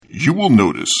You will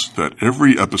notice that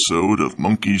every episode of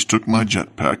Monkeys Took My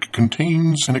Jetpack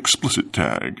contains an explicit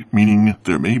tag, meaning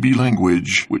there may be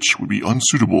language which would be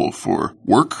unsuitable for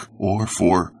work or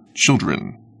for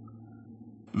children.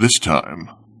 This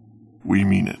time, we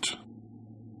mean it.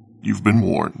 You've been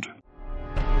warned.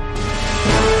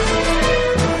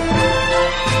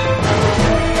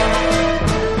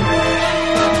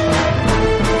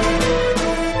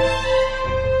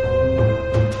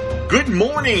 Good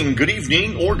morning, good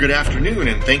evening, or good afternoon,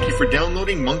 and thank you for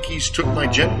downloading Monkeys Took My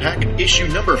Jetpack, issue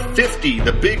number 50,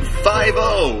 the Big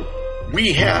 5-0.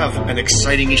 We have an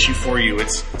exciting issue for you.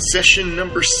 It's session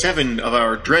number 7 of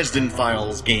our Dresden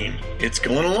Files game. It's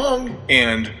going along,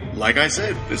 and like I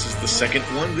said, this is the second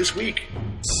one this week.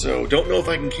 So don't know if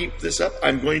I can keep this up.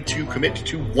 I'm going to commit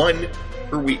to one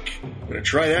per week. I'm going to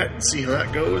try that and see how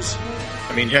that goes.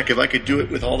 I mean, heck, if I could do it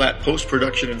with all that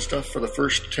post-production and stuff for the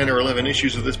first 10 or 11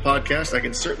 issues of this podcast, I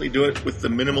can certainly do it with the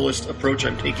minimalist approach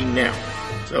I'm taking now.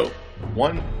 So,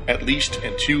 1 at least,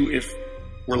 and 2 if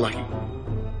we're lucky.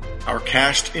 Our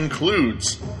cast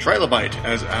includes Trilobite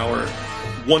as our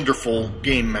wonderful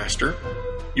game master,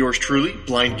 yours truly,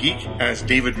 Blind Geek, as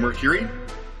David Mercury,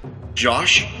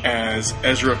 Josh as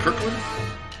Ezra Kirkland,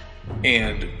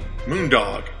 and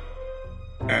Moondog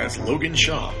as Logan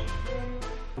Shaw.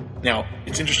 Now,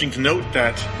 it's interesting to note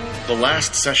that the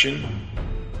last session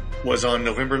was on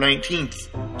November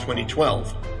 19th,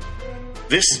 2012.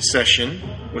 This session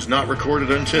was not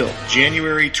recorded until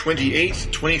January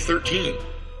 28th, 2013.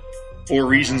 For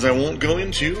reasons I won't go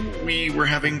into, we were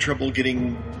having trouble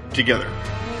getting together.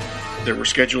 There were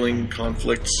scheduling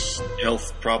conflicts,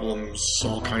 health problems,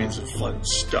 all kinds of fun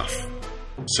stuff.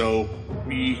 So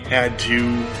we had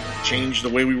to change the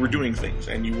way we were doing things,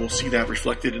 and you will see that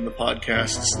reflected in the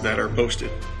podcasts that are posted.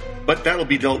 But that'll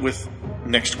be dealt with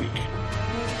next week.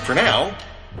 For now,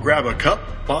 grab a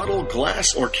cup, bottle,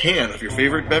 glass, or can of your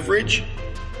favorite beverage,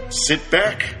 sit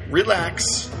back,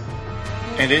 relax,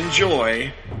 and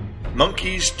enjoy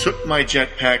Monkeys Took My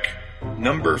Jetpack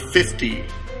number 50,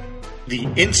 The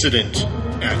Incident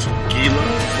at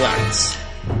Gila Flats.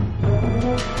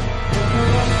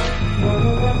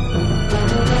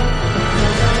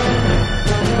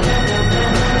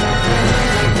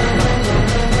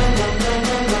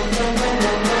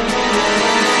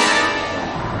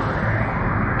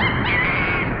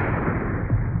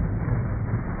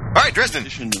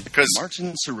 Dresden, because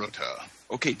Martin Sirota.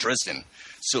 Okay, Dresden.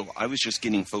 So I was just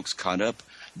getting folks caught up.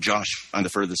 Josh, I'm the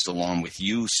furthest along with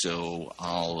you, so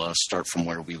I'll start from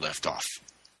where we left off.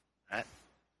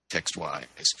 Text-wise.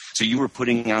 So you were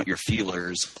putting out your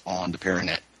feelers on the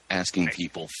Paranet, asking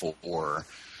people for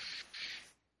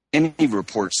any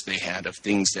reports they had of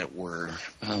things that were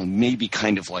maybe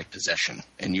kind of like possession.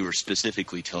 And you were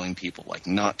specifically telling people like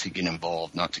not to get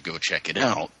involved, not to go check it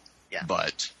out,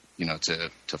 but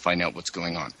to find out what's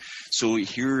going on. So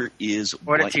here is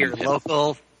report it to your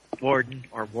local warden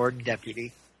or warden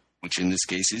deputy, which in this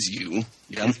case is you.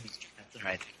 Yeah, that's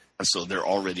right. So they're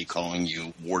already calling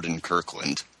you Warden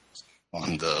Kirkland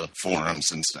on the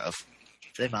forums and stuff.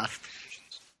 They must.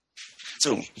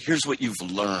 So here's what you've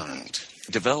learned.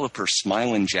 Developer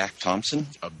Smilin' Jack Thompson,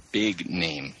 a big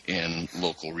name in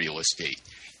local real estate.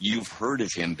 You've heard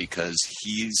of him because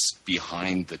he's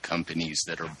behind the companies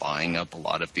that are buying up a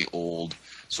lot of the old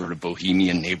sort of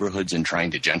bohemian neighborhoods and trying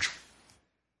to gentrify.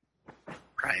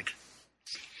 Right.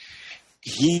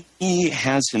 He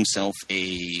has himself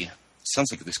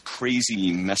sounds like this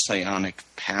crazy messianic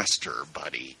pastor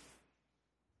buddy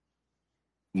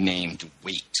named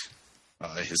Waite.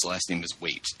 His last name is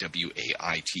Waite,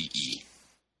 W-A-I-T-E.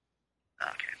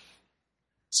 Okay.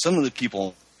 Some of the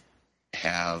people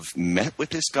have met with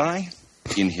this guy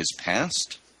in his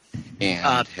past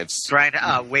and have Brian,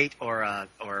 Waite or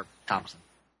Thompson.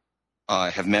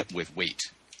 Have met with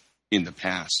Waite in the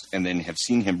past and then have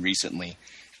seen him recently,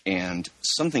 and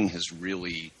something has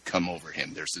really come over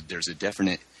him. There's a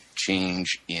definite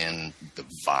change in the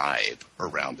vibe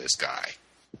around this guy.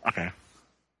 Okay.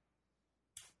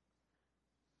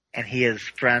 And he is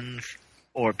friends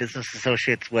or business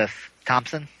associates with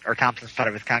Thompson, or Thompson's part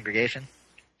of his congregation?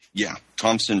 Yeah,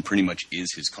 Thompson pretty much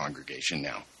is his congregation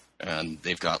now. And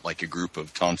they've got like a group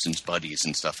of Thompson's buddies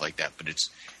and stuff like that, but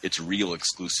it's real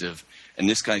exclusive. And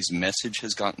this guy's message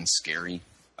has gotten scary.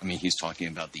 I mean, he's talking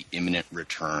about the imminent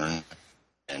return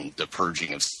and the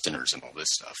purging of sinners and all this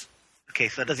stuff. Okay,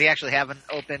 so does he actually have an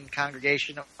open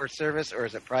congregation or service, or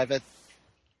is it private?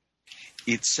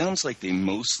 It sounds like they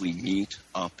mostly meet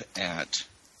up at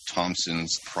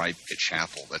Thompson's private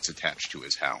chapel that's attached to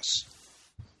his house.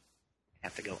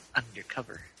 Have to go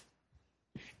undercover.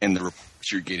 And the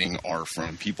reports you're getting are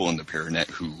from people in the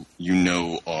Paranet who you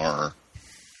know are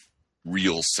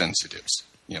real sensitives.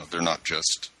 They're not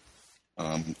just.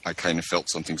 I kind of felt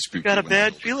something spooky. Got a when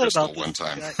bad I feeling about one this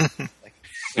time.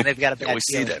 And they've got a You bad always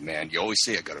feeling. say that, man. You always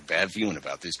say I got a bad feeling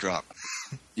about this drop.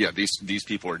 Yeah, these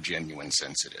people are genuine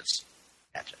sensitives.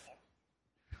 Gotcha.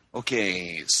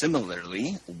 Okay,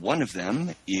 similarly, one of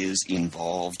them is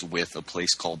involved with a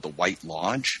place called the White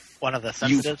Lodge. One of the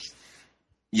sensitives.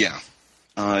 Yeah.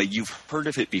 You've heard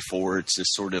of it before. It's this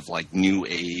sort of like new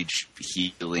age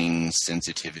healing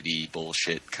sensitivity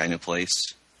bullshit kind of place.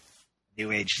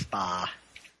 New Age spa.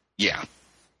 Yeah.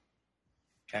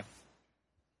 Okay.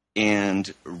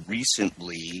 And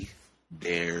recently,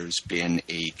 there's been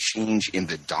a change in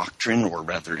the doctrine, or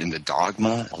rather in the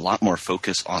dogma, a lot more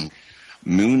focus on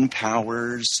moon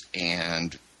powers,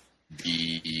 and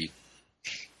the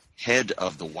head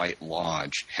of the White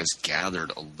Lodge has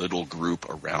gathered a little group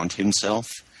around himself,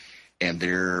 and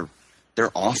they're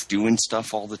off doing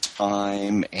stuff all the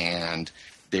time, and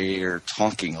they're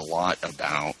talking a lot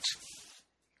about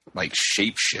like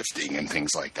shape-shifting and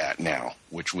things like that now,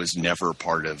 which was never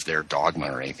part of their dogma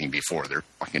or anything before. They're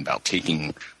talking about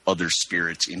taking other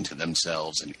spirits into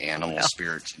themselves and animal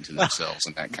spirits into themselves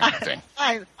and that kind of thing.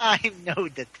 I'm no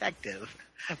detective,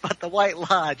 but the White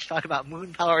Lodge talk about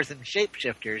moon powers and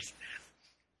shapeshifters.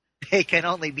 They can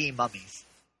only be mummies.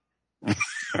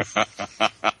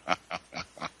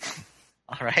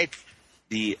 All right.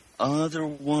 The other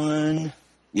one,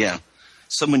 yeah.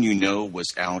 Someone you know was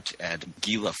out at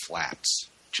Gila Flats,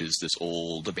 which is this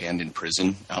old abandoned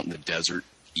prison out in the desert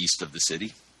east of the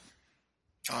city.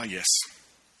 Ah, yes.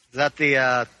 Is that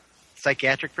the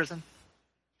psychiatric prison?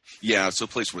 Yeah, it's a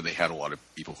place where they had a lot of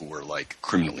people who were, like,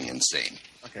 criminally insane.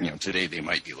 Okay. Today they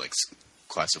might be, like,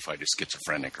 classified as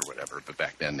schizophrenic or whatever, but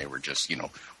back then they were just,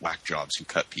 whack jobs who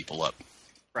cut people up.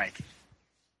 Right.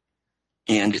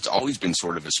 And it's always been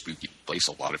sort of a spooky place.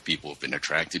 A lot of people have been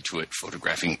attracted to it,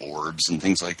 photographing orbs and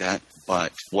things like that.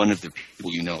 But one of the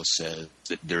people says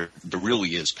that there really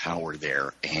is power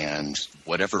there, and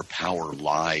whatever power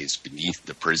lies beneath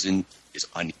the prison is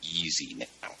uneasy now.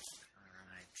 All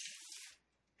right.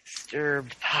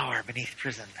 Disturbed power beneath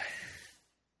prison.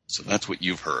 So that's what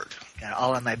you've heard. Got it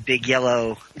all on my big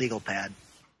yellow legal pad.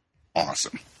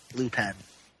 Awesome. Blue pen.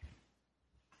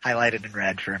 Highlighted in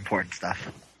red for important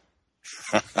stuff.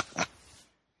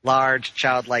 Large,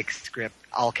 childlike script,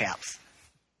 all caps.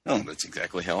 Oh, that's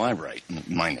exactly how I write,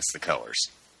 minus the colors.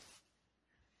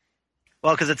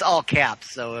 Well, because it's all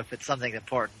caps, so if it's something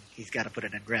important, he's got to put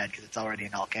it in red because it's already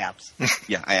in all caps.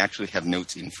 Yeah, I actually have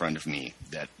notes in front of me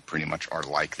that pretty much are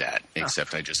like that,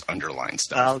 except I just underline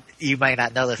stuff. Well, you might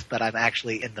not know this, but I'm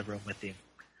actually in the room with you.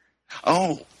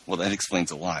 Oh, well, that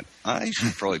explains a lot. I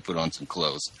should probably put on some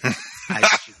clothes.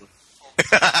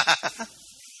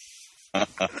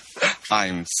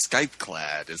 I'm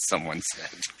Skype-clad, as someone said.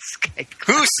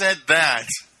 Who said that?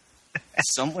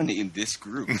 Someone in this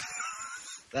group.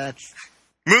 That's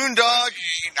Moondog!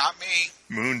 Not me.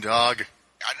 Moondog.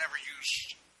 I never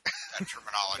used that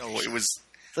terminology. No, it was...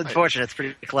 it's unfortunate. It's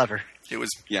pretty clever. It was...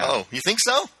 Yeah. Oh, you think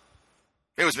so?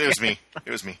 It was me.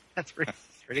 It was me. That's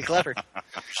pretty clever.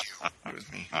 It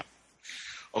was me.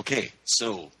 Okay,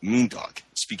 so, Moondog.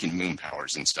 Speaking of moon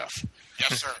powers and stuff.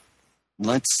 Yes, sir.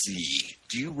 Let's see.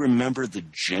 Do you remember the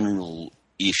general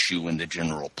issue and the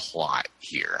general plot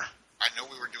here? I know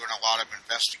we were doing a lot of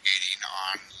investigating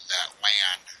on that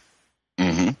land,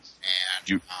 Mm-hmm. and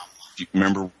Do you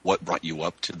remember what brought you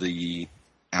up to the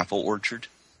apple orchard?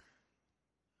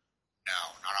 no,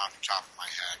 not off the top of my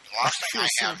head. The last thing I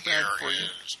feel so have bad here for you.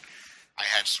 is I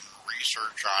had some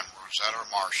research on Rosetta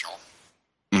Marshall,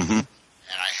 Mm-hmm.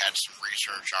 and I had some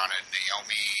research on it,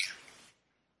 Naomi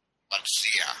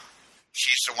Lancia.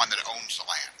 She's the one that owns the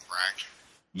land, correct?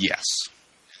 Yes.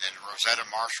 And then Rosetta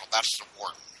Marshall, that's the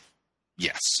warden.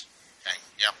 Yes. Okay,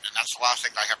 yep, and that's the last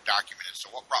thing I have documented. So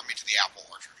what brought me to the apple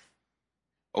orchard?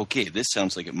 Okay, this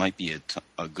sounds like it might be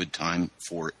a good time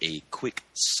for a quick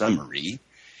summary.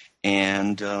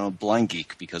 And Blind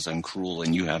Geek, because I'm cruel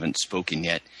and you haven't spoken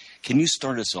yet, can you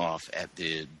start us off at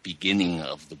the beginning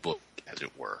of the book, as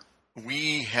it were?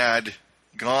 We had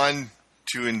gone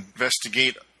to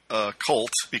investigate a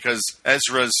cult because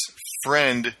Ezra's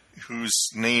friend, whose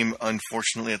name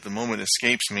unfortunately at the moment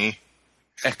escapes me,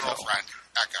 Echo. Girlfriend,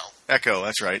 Echo. Echo,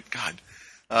 that's right, God,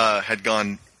 had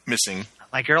gone missing.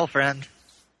 My girlfriend.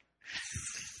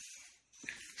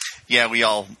 Yeah, we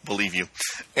all believe you.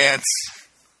 And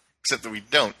except that we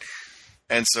don't.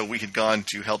 And so we had gone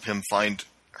to help him find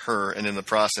her, and in the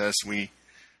process we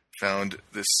found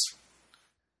this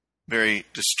very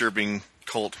disturbing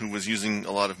cult who was using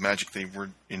a lot of magic they were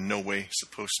in no way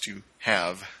supposed to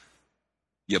have.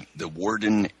 Yep, the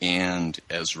warden and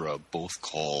Ezra both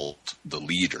called the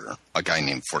leader, a guy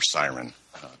named Forsiren,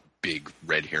 a big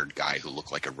red-haired guy who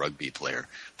looked like a rugby player.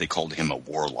 They called him a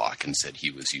warlock and said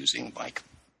he was using, like,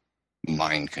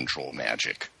 mind control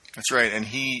magic. That's right, and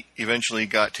he eventually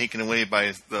got taken away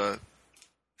by the...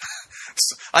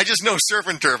 I just know Surf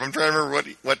and Turf. I'm trying to remember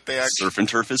what they actually... Surf and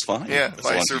Turf is fine. Yeah, as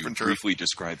by long Surf as you and Turf. briefly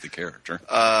describe the character.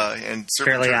 And Surf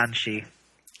and Turf... Terlian-Shi.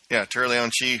 Yeah,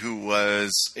 Terlian-Shi, who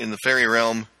was in the fairy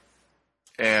realm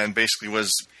and basically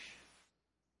was...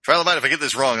 Trial if I get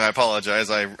this wrong, I apologize.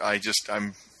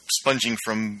 I'm sponging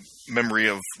from memory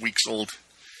of weeks old.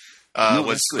 No, was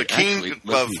that's the good. king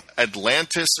Actually, of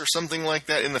Atlantis or something like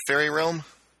that in the fairy realm?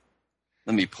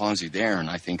 Let me pause you there,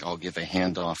 and I think I'll give a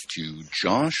handoff to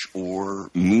Josh or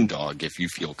Moondog if you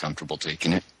feel comfortable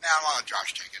taking it. Now I'll let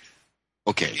Josh take it.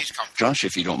 Okay, He's comfortable. Josh,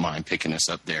 if you don't mind picking us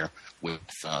up there with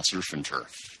Surf and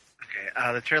Turf.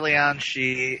 Okay, the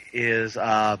Terlian-Shi is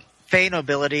Fey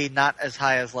nobility, not as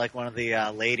high as like one of the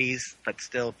ladies, but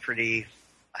still pretty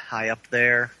high up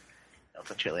there. That's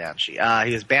a Terlian-Shi.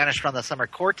 He was banished from the Summer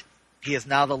Court. He is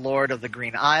now the Lord of the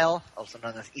Green Isle, also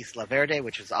known as Isla Verde,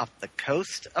 which is off the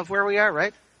coast of where we are,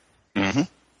 right? Mm-hmm.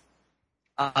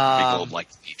 Big old, like,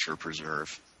 nature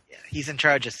preserve. Yeah, he's in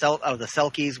charge of the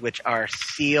Selkies, which are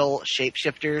seal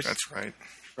shapeshifters. That's right.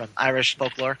 From Irish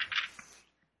folklore.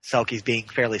 Selkies being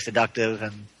fairly seductive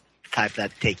and the type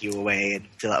that take you away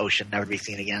into the ocean, never to be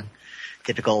seen again.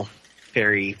 Typical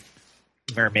fairy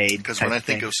mermaid. Because type when I of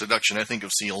think thing. of seduction, I think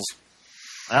of seals.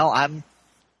 Well,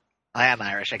 I am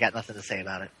Irish. I got nothing to say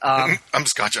about it. I'm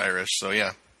Scotch-Irish, so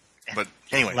yeah. But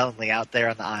anyway. Lonely out there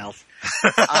on the Isles.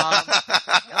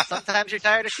 Sometimes you're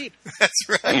tired of sheep. That's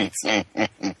right.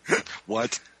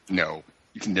 What? No,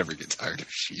 you can never get tired of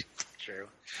sheep. True.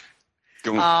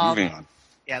 Moving on.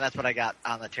 Yeah, that's what I got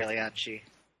on the Terlian-Shi.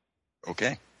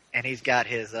 Okay. And he's got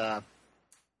his, I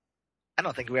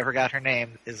don't think we ever got her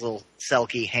name, his little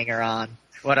Selkie hanger-on.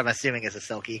 What I'm assuming is a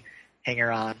Selkie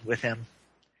hanger-on with him.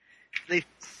 They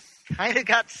kind of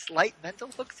got slight mental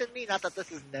hooks in me, not that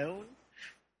this is known.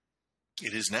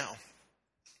 It is now.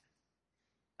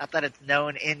 Not that it's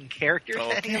known in character to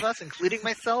any of us, including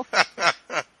myself.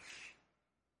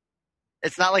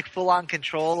 It's not like full-on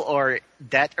control or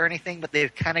debt or anything, but they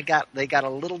got a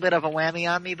little bit of a whammy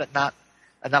on me, but not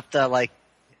enough to, like,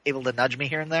 able to nudge me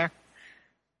here and there.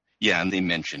 Yeah, and they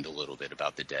mentioned a little bit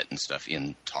about the debt and stuff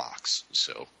in talks,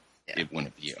 so Yeah. it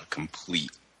wouldn't be a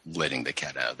complete letting the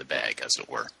cat out of the bag, as it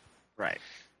were. Right.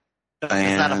 But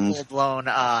it's not a And- full-blown,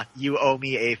 you owe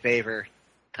me a favor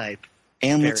type.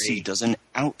 And let's Very- see, does an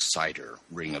outsider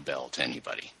ring a bell to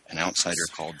anybody? An outsider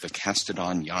called the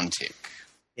Castodon Yontic.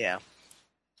 Yeah.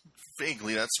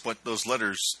 Vaguely, that's what those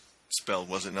letters spelled,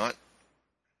 was it not?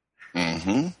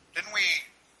 Mm-hmm. Didn't we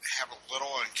have a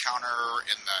little encounter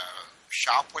in the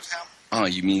shop with him? Oh,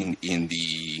 you mean in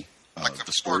the Like the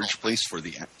the storage portal. place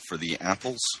for the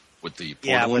apples with the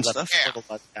portal Yeah, and with stuff? Yeah. little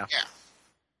bud- yeah. Yeah.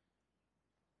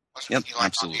 Wasn't Yep, he like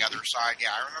absolutely. on the other side?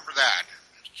 Yeah, I remember that.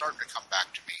 It's starting to come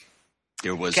back to me.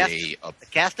 There was Cast- a The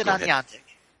Castodon Go ahead. Yontic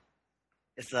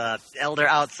is an elder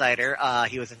outsider.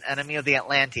 He was an enemy of the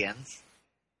Atlanteans,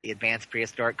 the advanced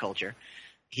prehistoric culture.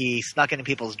 He snuck into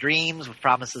people's dreams with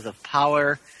promises of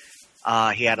power.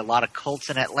 He had a lot of cults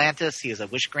in Atlantis. He was a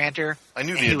wish granter. I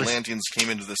knew And the he was- Atlanteans came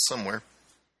into this somewhere.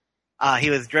 He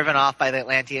was driven off by the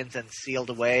Atlanteans and sealed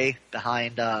away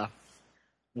behind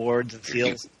wards and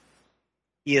seals.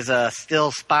 He is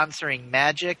still sponsoring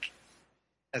magic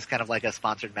as kind of like a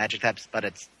sponsored magic type, but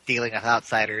it's dealing with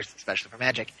outsiders, especially for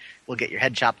magic. Will get your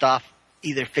head chopped off,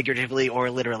 either figuratively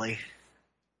or literally.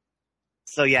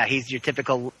 So yeah, he's your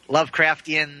typical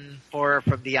Lovecraftian horror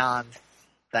from beyond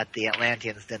that the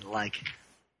Atlanteans didn't like.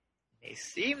 He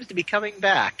seems to be coming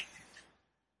back.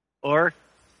 Or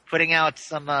putting out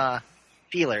some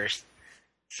feelers.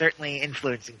 Certainly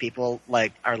influencing people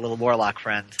like our little warlock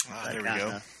friend. Ah, that there we got,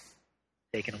 go.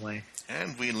 Taken away.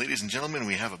 And ladies and gentlemen,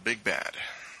 we have a big bad.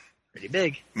 Pretty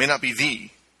big. May not be the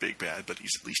big bad, but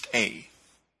he's at least a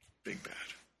big bad.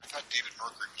 I thought David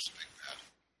Mercury was the big bad.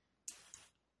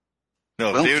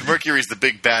 No, Well- David Mercury's the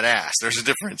big badass. There's a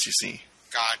difference, you see.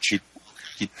 Gotcha.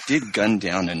 He did gun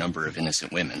down a number of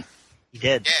innocent women. He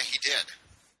did. Yeah, he did.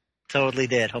 Totally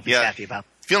did. Hope he's Yeah. happy about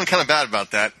it. Feeling kind of bad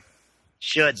about that.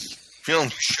 Should. Feeling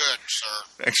You should, sir.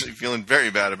 actually feeling very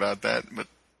bad about that. But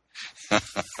Man,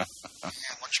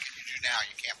 what can you do now?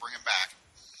 You can't bring him back.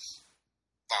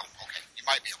 Well, okay, you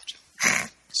might be able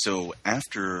to. So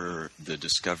after the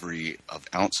discovery of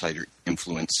outsider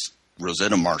influence,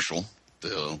 Rosetta Marshall,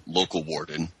 the local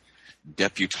warden,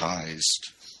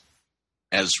 deputized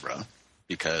Ezra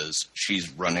because she's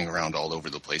running around all over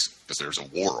the place because there's a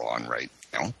war on right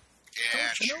now. Yeah,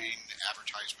 shooting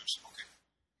advertisements.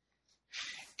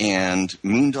 Okay. And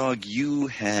Moondog, you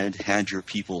had your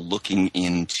people looking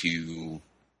into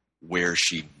where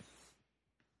she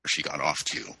got off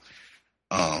to.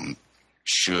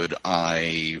 Should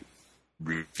I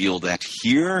reveal that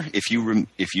here if you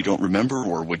don't remember,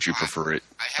 or would you prefer it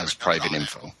I as haven't private done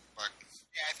info? it, but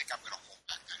yeah, I think I'm going to hold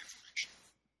back that information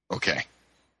Okay.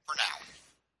 for now.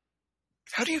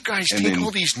 How do you guys And take then- all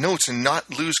these notes and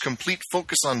not lose complete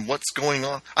focus on what's going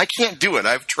on? I can't do it.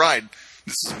 I've tried.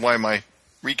 This is why my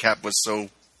recap was so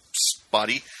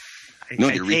spotty. No,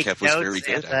 I your take recap was notes very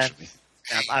good, and then, actually.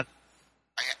 I'm-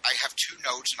 I have 2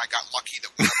 notes, and I got lucky that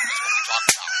one of them is what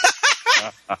we're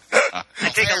talking about. I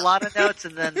take a lot of notes,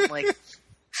 and then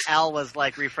Al was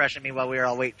refreshing me while we were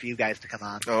all waiting for you guys to come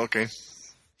on. Oh, okay.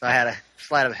 So I had a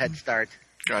slight of a head start.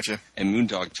 Gotcha. And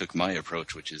Moondog took my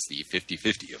approach, which is the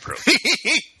 50-50 approach.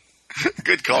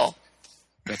 Good call.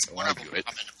 That's how One I of them do will it.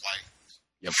 come into play.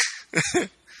 Yep.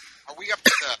 Are we up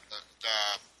to the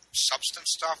substance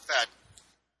stuff that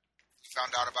you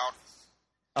found out about?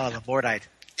 Oh, the Mordite.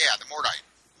 Yeah, the Mordite.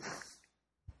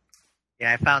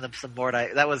 Yeah, I found him some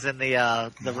Mordite. That was in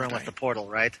the room with the portal,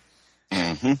 right?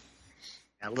 Mm-hmm.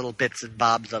 Yeah, little bits and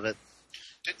bobs of it.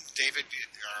 Didn't David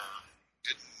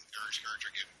didn't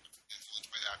Urger get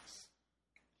influenced by that?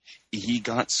 He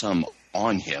got some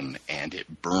on him, and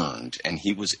it burned, and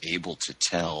he was able to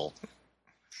tell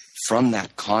from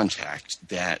that contact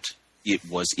that it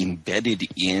was embedded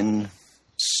in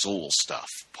soul stuff,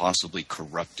 possibly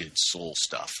corrupted soul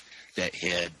stuff, that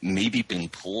had maybe been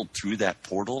pulled through that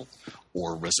portal,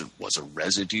 or was a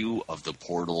residue of the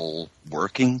portal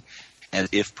working, as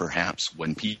if perhaps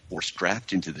when people were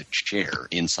strapped into the chair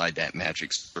inside that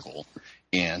magic circle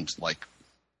and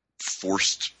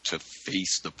forced to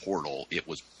face the portal, it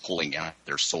was pulling out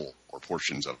their soul or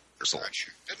portions of their soul.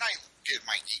 Didn't I get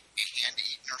my hand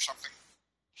eaten or something?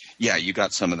 Yeah, you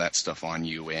got some of that stuff on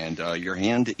you, and your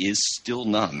hand is still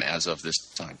numb as of this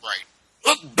time. Right.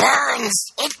 It burns!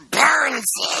 It burns,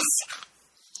 Liz!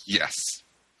 Yes.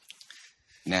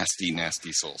 Nasty,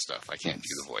 nasty soul stuff. I can't do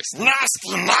the voice.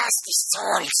 Nasty, nasty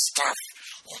soul stuff.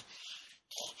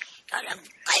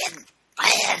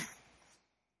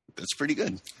 That's pretty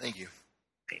good. Thank you.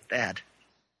 Ain't bad.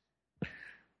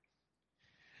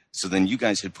 So then you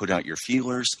guys had put out your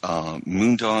feelers.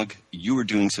 Moondog, you were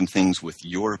doing some things with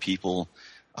your people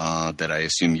that I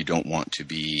assume you don't want to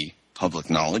be public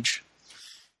knowledge.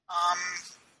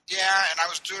 Yeah, and I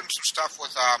was doing some stuff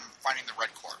with finding the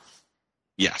Red Core.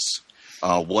 Yes.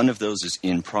 One of those is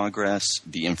in progress.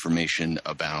 The information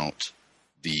about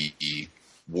the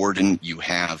warden you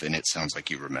have, and it sounds like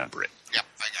you remember it. Yep,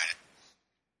 I got it.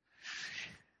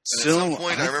 And So at some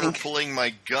point, I remember think- pulling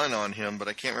my gun on him, but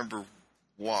I can't remember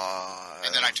why.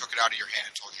 And then I took it out of your hand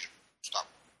and told you to stop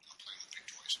playing with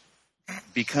big toys.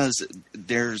 Because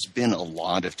there's been a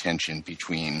lot of tension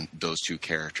between those two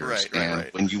characters. Right, and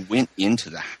right. when you went into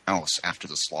the house after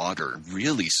the slaughter and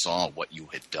really saw what you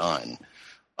had done,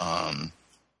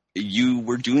 you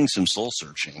were doing some soul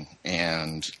searching,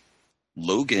 and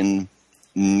Logan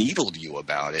needled you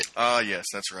about it, Yes,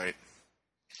 that's right.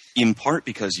 in part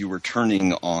because you were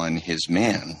turning on his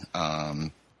man,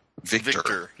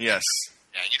 Victor. Yes.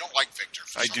 Yeah, you don't like Victor.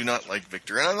 I do not like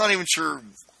Victor. And I'm not even sure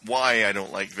why I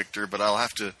don't like Victor, but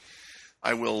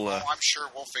I will, Oh, I'm sure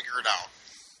we'll figure it out.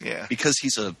 yeah. Because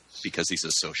he's a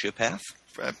sociopath.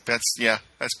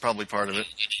 That's probably part of it.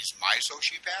 And he's my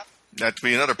sociopath? That to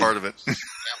be another part of it.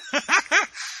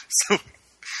 So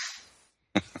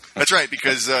that's right,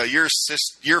 because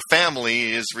your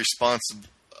family is responsible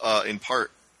in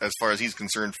part, as far as he's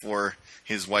concerned, for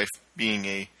his wife being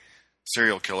a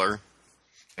serial killer,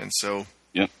 and so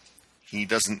Yep. he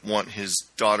doesn't want his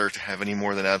daughter to have any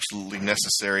more than absolutely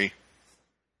necessary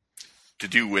to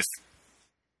do with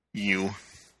you.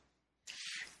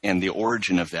 And the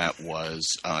origin of that was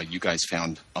you guys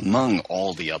found, among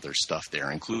all the other stuff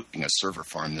there, including a server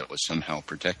farm that was somehow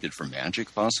protected from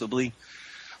magic, possibly,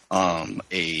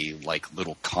 a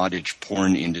little cottage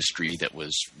porn industry that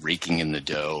was raking in the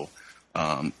dough.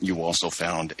 You also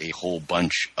found a whole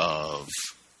bunch of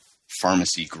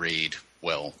pharmacy-grade,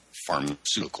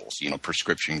 pharmaceuticals,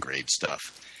 prescription-grade stuff.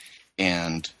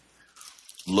 And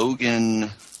Logan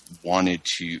wanted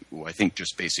to, I think,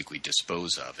 just basically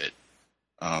dispose of it.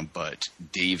 But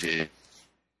David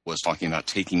was talking about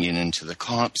taking it into the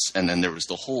cops, and then there was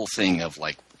the whole thing of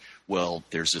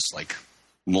there's this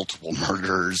multiple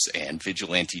murders and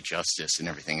vigilante justice and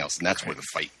everything else, and that's where the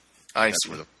fight. I That's see.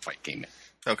 where the fight came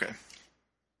in. Okay.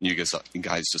 You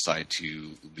guys decide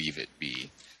to leave it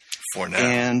be. For now.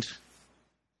 And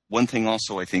one thing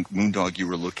also, I think, Moondog, you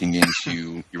were looking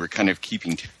into, you were kind of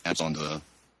keeping tabs on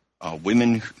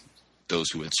women, those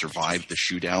who had survived the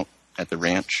shootout at the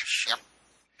ranch. Yep.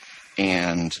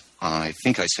 And I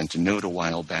think I sent a note a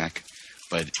while back,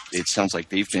 but it sounds like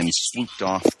they've been swooped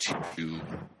off to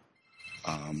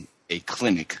a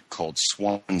clinic called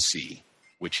Swansea,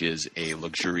 which is a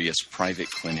luxurious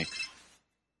private clinic.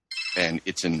 And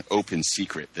it's an open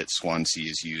secret that Swansea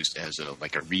is used as a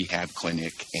rehab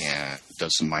clinic and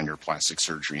does some minor plastic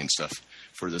surgery and stuff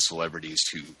for the celebrities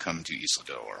who come to Isla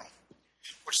de Oro.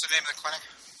 What's the name of the clinic?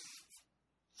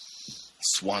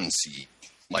 Swansea,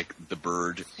 like the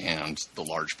bird and the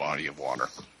large body of water,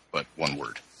 but one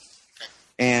word. Okay.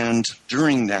 And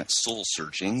during that soul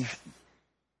searching,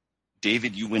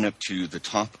 David, you went up to the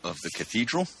top of the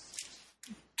cathedral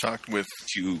Talked with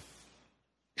to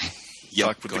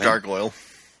talked with go the ahead. gargoyle.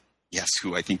 Yes,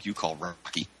 who I think you call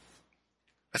Rocky.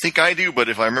 I think I do, but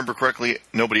if I remember correctly,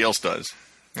 nobody else does.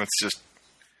 That's just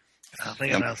I don't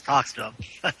think anyone else talks to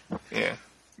him. yeah.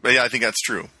 But yeah, I think that's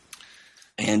true.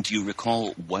 And do you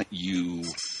recall what you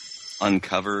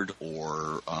uncovered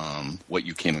or what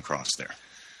you came across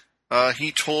there?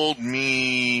 He told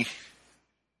me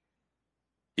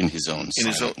In his own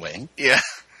silent way? Yeah.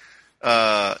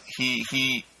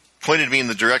 He pointed me in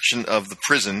the direction of the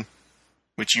prison,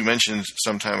 which you mentioned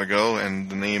some time ago, and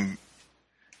the name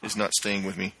is not staying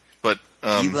with me. But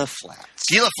Gila Flats.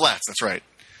 Gila Flats, that's right.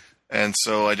 And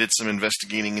so I did some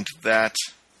investigating into that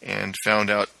and found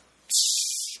out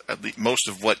at least most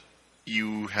of what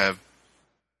you had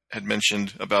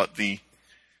mentioned about the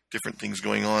different things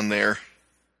going on there.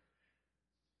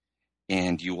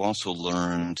 And you also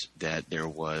learned that there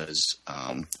was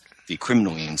the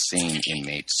criminally insane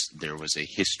inmates. There was a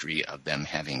history of them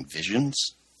having visions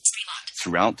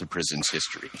throughout the prison's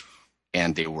history.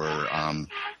 And they were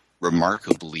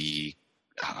remarkably,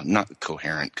 not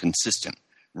coherent, consistent,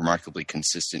 remarkably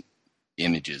consistent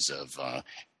images of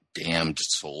damned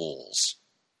souls.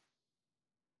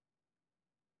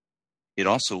 It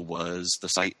also was the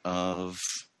site of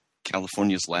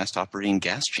California's last operating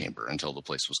gas chamber until the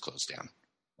place was closed down.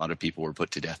 A lot of people were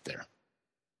put to death there.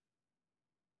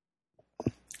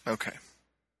 Okay.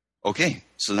 Okay,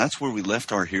 so that's where we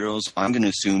left our heroes. I'm going to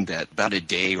assume that about a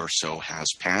day or so has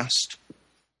passed.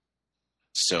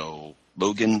 So,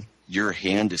 Logan, your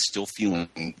hand is still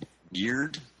feeling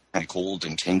weird, kind of cold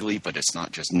and tingly, but it's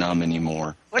not just numb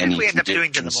anymore. What Any did we end up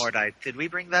doing to the conditions- Mordite? Did we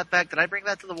bring that back? Did I bring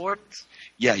that to the wardens?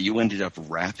 Yeah, you ended up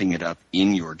wrapping it up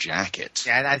in your jacket.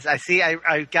 Yeah, and I see.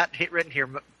 I got written here,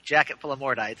 jacket full of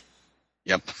Mordites.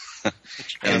 Yep. And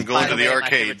By going to the way,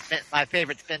 arcade. My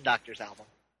favorite Spin Doctors album.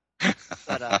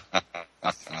 But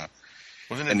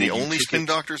Wasn't it And the then you only took Spin it-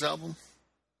 Doctors album?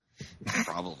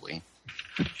 Probably.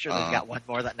 I'm sure they've got one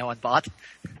more that no one bought.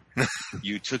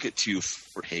 You took it to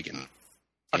Fort Hagen.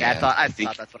 Okay, And I think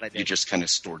thought that's what I did. you just kind of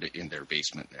stored it in their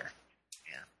basement there.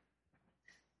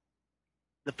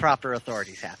 The proper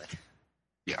authorities have it.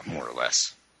 Yeah, more or less.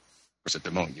 Of course, at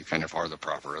the moment, you kind of are the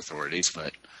proper authorities,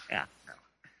 but Yeah. No.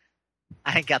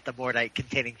 I ain't got the Mordite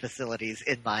containing facilities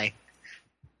in my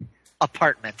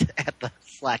apartment at the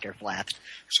Slacker Flat.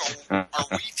 So, are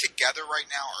we together right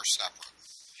now or separate?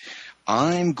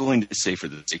 I'm going to say for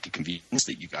the sake of convenience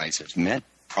that you guys have met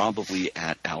probably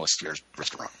at Alistair's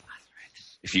restaurant.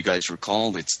 If you guys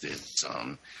recall, it's this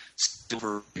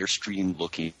silver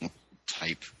Airstream-looking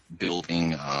type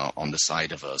building on the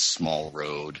side of a small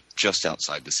road just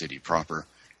outside the city proper.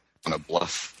 On a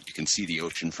bluff, you can see the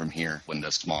ocean from here when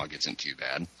the smog isn't too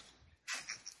bad.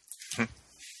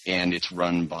 And it's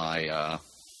run by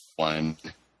one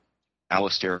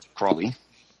Alistair Crawley,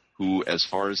 who, as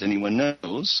far as anyone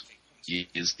knows, he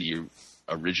is the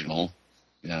original,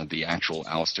 the actual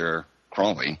Alistair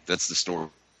Crawley. That's the story.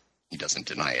 He doesn't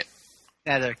deny it.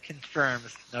 Neither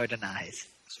confirms nor denies.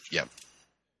 Yep.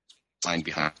 Sign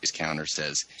behind his counter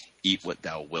says, "Eat what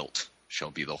thou wilt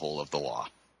shall be the whole of the law."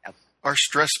 Are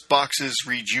stress boxes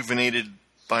rejuvenated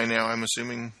by now, I'm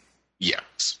assuming?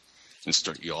 Yes. And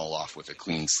start you all off with a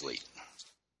clean slate.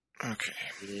 Okay.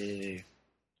 Do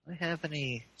I have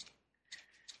any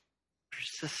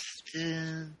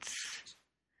persistence?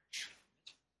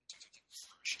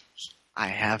 I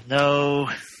have no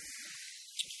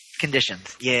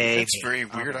conditions. Yay. That's me. very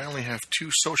weird. I only have 2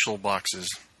 social boxes.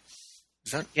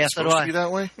 Is that Yeah, so do supposed to I. be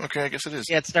that way? Okay, I guess it is.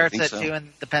 Yeah, it starts think at so. 2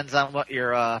 and depends on what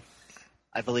your, I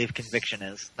believe, conviction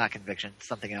is. Not conviction,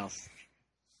 something else.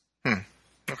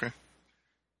 Okay.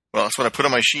 Well, that's what I put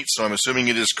on my sheet, so I'm assuming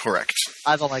it is correct.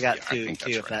 I've only got Yeah, I 2, think too,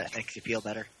 that's if that makes you feel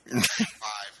better. 5.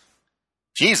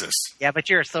 Jesus. Yeah, but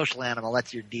you're a social animal.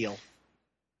 That's your deal.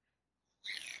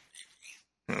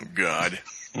 Oh, God.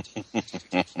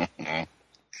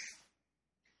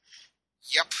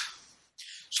 Yep.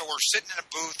 So So we're sitting in a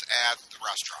booth at the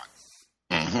restaurant.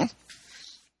 Mm-hmm.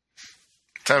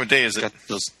 What time of day is it? Got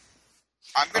those.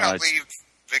 I'm going to leave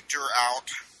Victor out.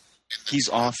 He's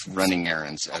off running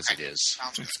errands as it is.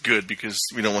 Sounds good. It's good because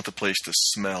we don't want the place to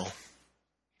smell.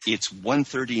 It's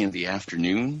 1:30 in the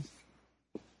afternoon.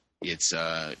 It's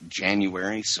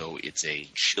January, so it's a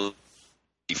chilly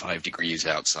 5 degrees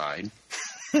outside.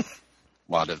 A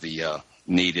lot of the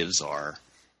natives are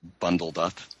bundled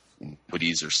up in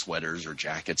hoodies or sweaters or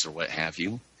jackets or what have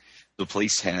you. The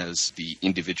place has the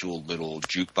individual little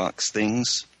jukebox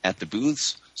things at the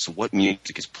booths. So what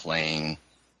music is playing?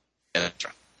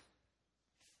 Ezra.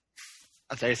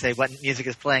 I'm sorry, say what music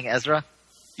is playing, Ezra?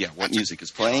 Yeah, what music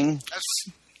is playing? That's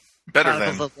Better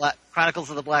Chronicles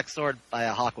of the Black Sword by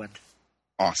Hawkwind.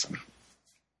 Awesome.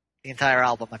 The entire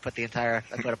album. I put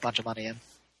a bunch of money in.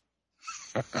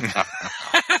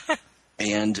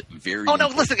 And very. Oh no!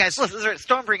 Listen, guys. Listen.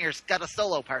 Stormbringer's got a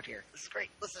solo part here. This is great.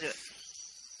 Listen to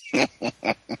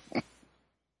it.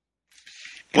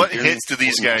 What very hits do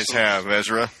these guys have,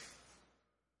 Ezra?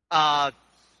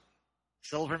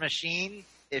 Silver Machine.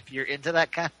 If you're into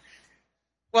that kind.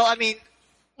 Well, I mean,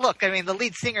 look. The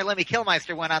lead singer Lemmy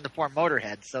Kilmister went on to form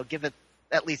Motorhead, so give it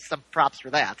at least some props for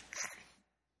that.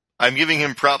 I'm giving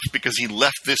him props because he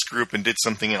left this group and did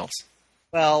something else.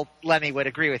 Well, Lemmy would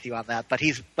agree with you on that, but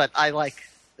I like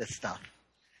this stuff.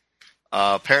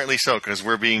 Apparently so, because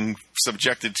we're being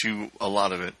subjected to a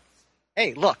lot of it.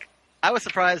 Hey, look, I was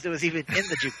surprised it was even in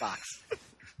the jukebox.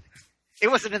 It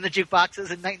wasn't in the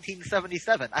jukeboxes in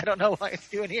 1977. I don't know why it's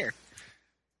doing here.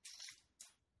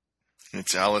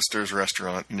 It's Alistair's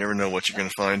restaurant. You never know what you're going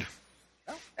to find.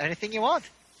 Well, anything you want.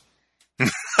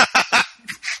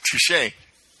 Touche.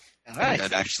 All right.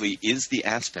 That actually is the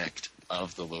aspect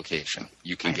of the location.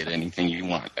 You can get anything you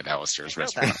want at Alistair's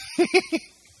restaurant.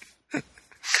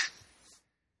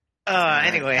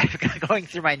 Anyway, I'm going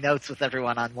through my notes with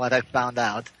everyone on what I found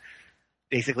out.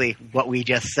 Basically, what we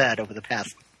just said over the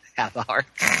past half hour.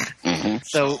 Mm-hmm.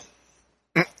 So,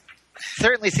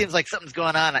 certainly seems like something's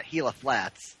going on at Gila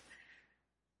Flats.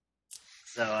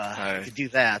 So, to do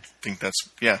that, I think that's,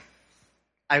 yeah.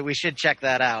 we should check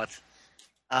that out.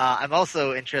 I'm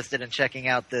also interested in checking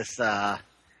out this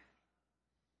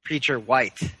Preacher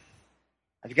White.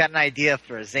 I've got an idea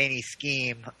for a zany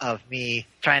scheme of me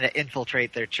trying to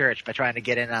infiltrate their church by trying to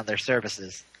get in on their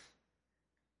services.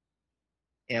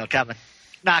 Coming,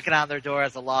 knocking on their door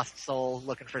as a lost soul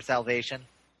looking for salvation.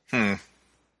 I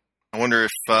wonder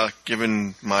if,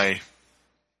 given my...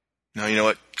 No, you know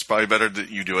what? It's probably better that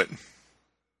you do it.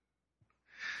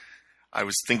 I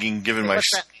was thinking, given my...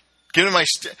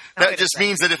 That just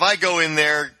means that if I go in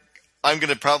there, I'm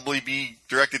going to probably be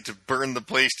directed to burn the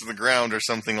place to the ground or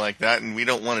something like that, and we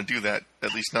don't want to do that,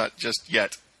 at least not just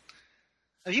yet.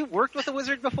 Have you worked with a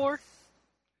wizard before?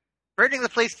 Burning the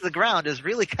place to the ground is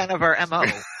really kind of our MO.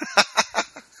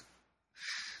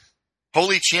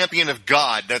 Holy champion of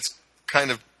God, that's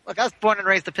kind of... Look, I was born and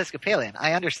raised Episcopalian.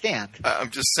 I understand. I'm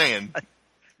just saying.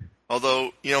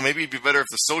 Although, maybe it'd be better if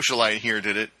the socialite here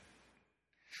did it.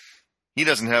 He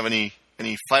doesn't have any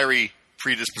fiery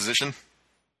predisposition.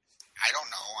 I don't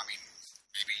know.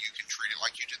 Maybe you can treat it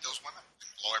like you did those women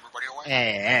and blow everybody away.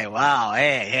 Hey, wow,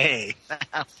 hey.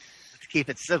 Let's keep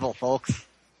it civil, folks.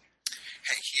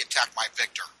 Hey, he attacked my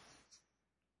Victor.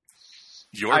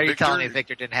 Your Are you Victor? telling me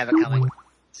Victor didn't have it coming?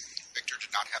 Victor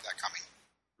did not have that coming.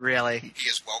 Really? He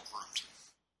is well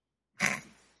groomed.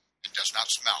 And does not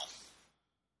smell.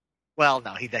 Well,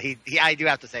 no, he I do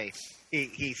have to say,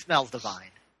 he smells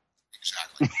divine.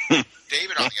 Exactly.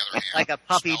 David, on the other hand, Like a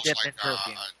puppy smells dipped like in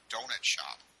perfume. a donut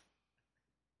shop.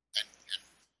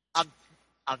 And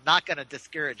I'm not going to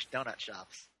discourage donut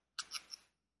shops.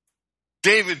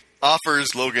 David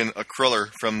offers Logan a cruller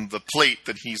from the plate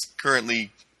that he's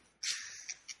currently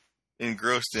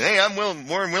engrossed in. Hey, I'm more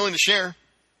than willing to share.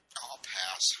 I'll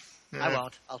pass. I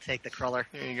won't. I'll take the cruller.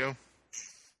 There you go.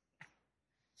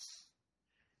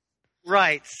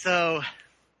 Right. So,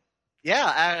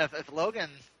 yeah, if Logan,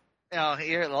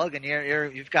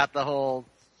 you've got the whole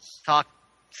talk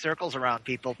circles around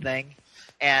people thing,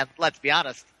 and let's be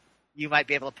honest, you might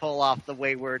be able to pull off the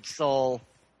wayward soul,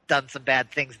 done some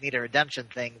bad things, need a redemption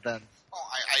thing. Then, Well,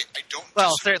 I don't.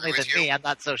 well, disagree certainly with than you. me. I'm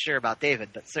not so sure about David,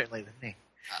 but certainly than me.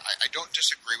 I don't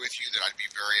disagree with you that I'd be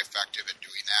very effective at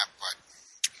doing that, but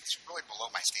it's really below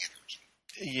my standards.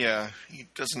 Yeah, he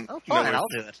doesn't. Oh, fine, know I'll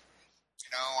do it.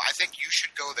 I think you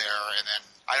should go there, and then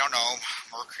I don't know.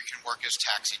 Mercury can work his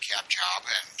taxi cab job,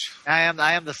 and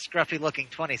I am the scruffy-looking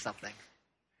 20-something.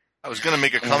 I was going to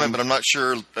make a comment, but I'm not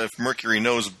sure if Mercury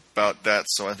knows about that,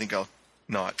 so I think I'll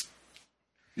not.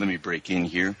 Let me break in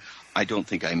here. I don't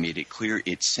think I made it clear.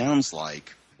 It sounds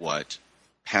like what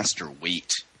Pastor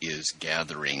Waite is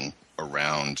gathering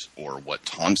around, or what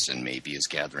Thompson maybe is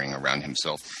gathering around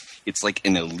himself, it's like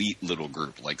an elite little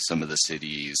group, like some of the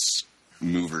city's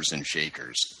movers and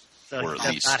shakers. So or he at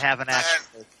does least not have an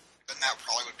actual. Then that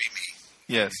probably would be me.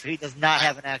 Yes. He does not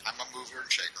have an actual. I'm a mover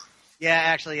and shaker. Yeah,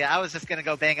 actually, yeah. I was just gonna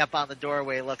go bang up on the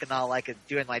doorway, looking all like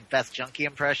doing my best junkie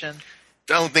impression.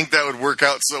 I don't think that would work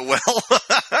out so well.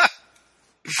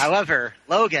 However,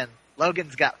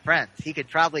 Logan's got friends. He could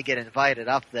probably get invited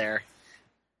up there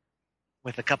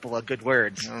with a couple of good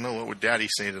words. I don't know. What would Daddy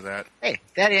say to that? Hey,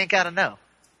 Daddy ain't gotta know.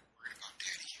 Worried about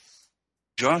Daddy.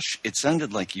 Josh, it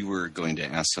sounded like you were going to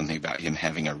ask something about him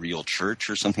having a real church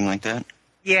or something like that.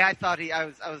 Yeah, I thought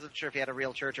I wasn't sure if he had a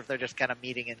real church or if they're just kind of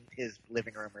meeting in his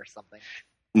living room or something.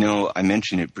 No, I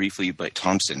mentioned it briefly, but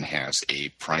Thompson has a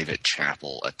private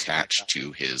chapel attached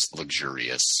to his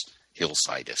luxurious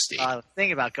hillside estate. I was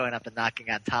thinking about going up and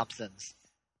knocking on Thompson's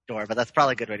door, but that's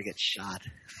probably a good way to get shot.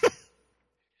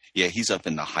 Yeah, he's up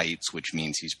in the heights, which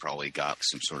means he's probably got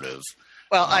some sort of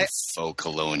Well, faux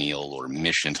colonial or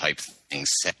mission type thing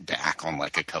set back on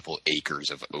like a couple acres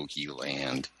of oaky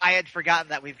land. I had forgotten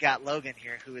that we've got Logan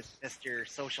here, who is Mr.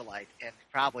 Socialite, and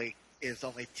probably is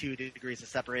only 2 degrees of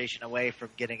separation away from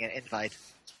getting an invite.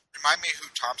 Remind me who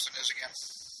Thompson is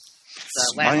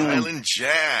again. Island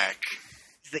Jack.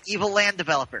 He's the evil land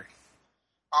developer.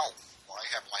 Oh, well,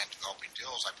 I have land developing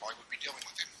deals. I probably would be dealing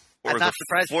with him. I'm Or not the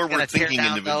surprised he's gonna tear forward-thinking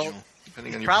down, individual. though.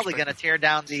 Depending on He's your probably going to perspective. tear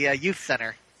down the youth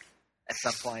center at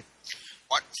some point.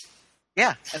 What?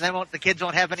 Yeah, and then the kids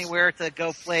won't have anywhere to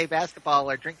go play basketball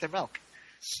or drink their milk.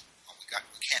 Oh, we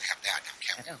can't have that now,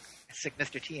 can I we? know. Sick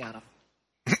Mr. T on him.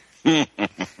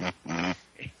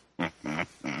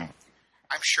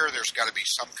 I'm sure there's got to be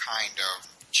some kind of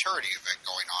charity event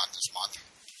going on this month.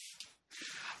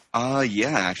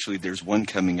 Yeah, actually, there's one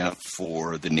coming up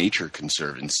for the Nature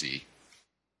Conservancy.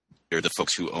 They're the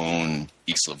folks who own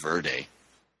Isla Verde.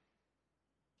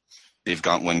 They've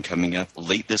got one coming up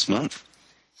late this month.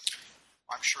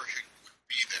 I'm sure he would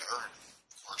be there.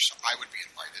 Of course, I would be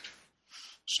invited.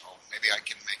 So maybe I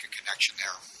can make a connection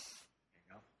there.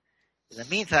 In the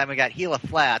meantime, we got Gila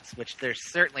Flats, which there's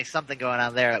certainly something going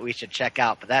on there that we should check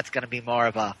out, but that's going to be more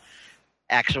of a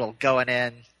actual going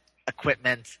in,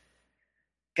 equipment.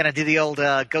 Going to do the old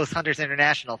Ghost Hunters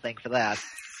International thing for that.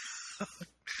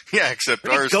 Yeah, except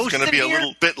Are there ours is ghosts going to in be a here?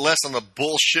 little bit less on the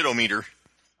bullshit-o-meter.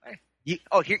 You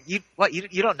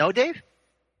don't know, Dave?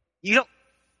 You don't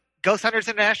Ghost Hunters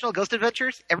International, Ghost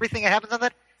Adventures, everything that happens on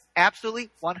that, absolutely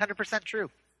 100% true.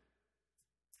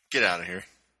 Get out of here.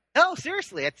 No,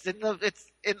 seriously,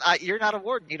 you're not a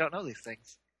warden, you don't know these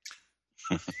things.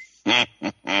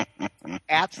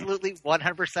 Absolutely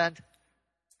 100%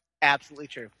 absolutely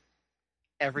true.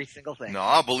 Every single thing. No,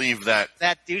 I'll believe that.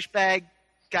 That douchebag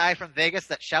guy from Vegas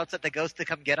that shouts at the ghost to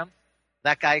come get him,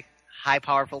 that guy, high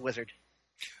powerful wizard.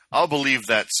 I'll believe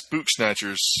that Spook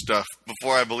Snatchers stuff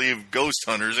before I believe Ghost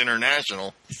Hunters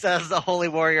International. Says the holy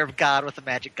warrior of God with a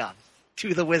magic gun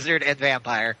to the wizard and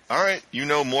vampire. All right, you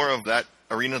know more of that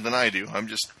arena than I do.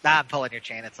 I'm pulling your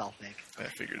chain, it's all fake. I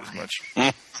figured as much.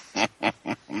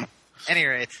 Any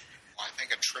rate, Well, I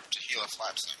think a trip to Gila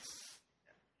Flats then.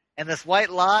 and this White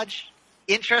Lodge,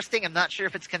 interesting, I'm not sure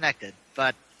if it's connected,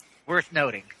 but worth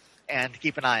noting and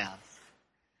keep an eye on.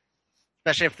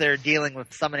 Especially if they're dealing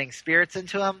with summoning spirits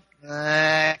into them.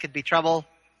 It could be trouble.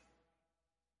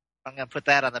 I'm going to put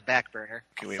that on the back burner.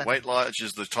 Okay, wait. White Lodge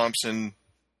is the Thompson.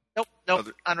 Nope,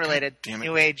 Other- unrelated. God damn it.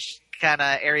 New Age, kind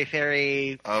of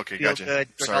airy-fairy, Okay, feel gotcha. good,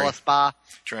 granola Sorry. spa.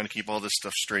 Trying to keep all this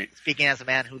stuff straight. Speaking as a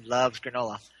man who loves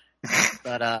granola.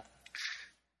 But And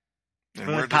where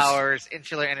moon does- powers,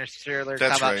 insular, interstellar,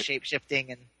 That's talk about right.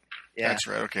 shape-shifting, and yeah. That's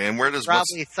right. Okay, and where does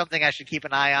Probably something I should keep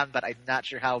an eye on, but I'm not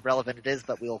sure how relevant it is,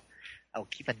 but I'll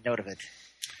keep a note of it.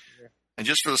 And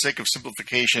just for the sake of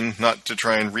simplification, not to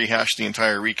try and rehash the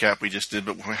entire recap we just did,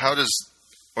 but how does,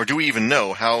 or do we even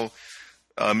know how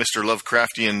Mr.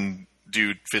 Lovecraftian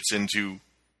dude fits into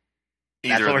either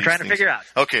That's what of we're these trying to things? figure out.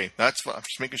 Okay, that's fine. I'm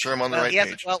just making sure I'm on the right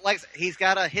page. He's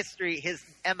got a history. His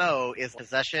MO is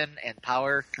possession and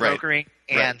power Right. brokering,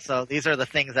 and Right. so these are the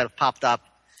things that have popped up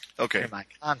Okay. in my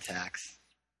contacts.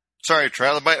 Sorry,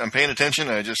 Trilobite, I'm paying attention.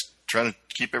 I just trying to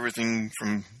keep everything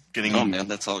from getting... Oh, man,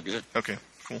 that's all good. Okay,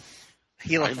 cool.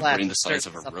 Gila I have a Flats brain the is size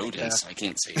of a certainly something rodent, to- so I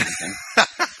can't say anything.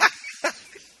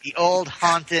 The old,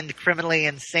 haunted, criminally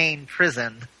insane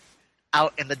prison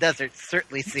out in the desert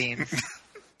certainly seems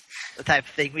the type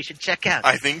of thing we should check out.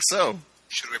 I think so.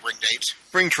 Should we bring dates?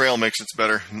 Bring trail mix, it's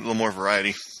better. A little more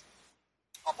variety.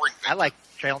 I'll bring I like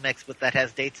trail mix that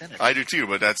has dates in it. I do too,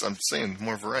 but I'm saying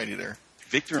more variety there.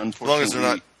 Victor, As long as they're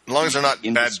not bad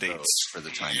indisposed dates. for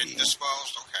the time being.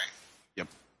 Indisposed? Okay. Yep.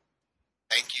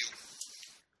 They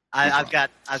I've got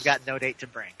no date to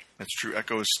bring. That's true.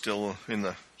 Echo is still in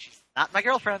the... Not my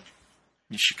girlfriend.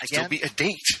 She could Again? still be a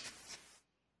date.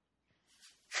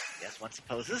 Yes, one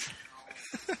supposes.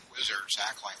 Wizards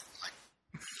act like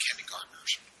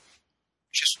kindergartners.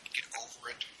 Just get over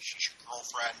it. She's your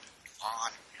girlfriend. Come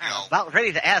on. I'm about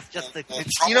ready to ask just the... We'll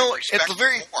You know, probably at the expect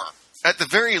very- more. At the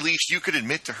very least, you could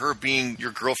admit to her being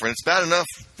your girlfriend. It's bad enough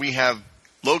we have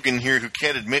Logan here who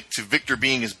can't admit to Victor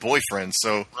being his boyfriend,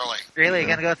 so... Really. Really? You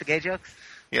gonna go with the gay jokes?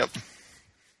 Yep.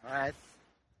 All right.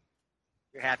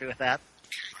 You're happy with that?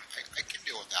 Okay. I can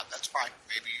deal with that. That's fine.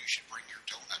 Maybe you should bring your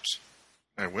donuts.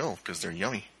 I will, because they're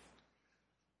yummy.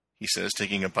 He says,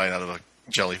 taking a bite out of a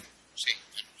jelly. See,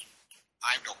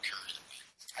 I don't care either way.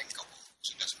 I can go.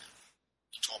 So it doesn't matter.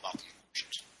 It's all about the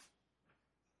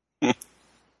emotions.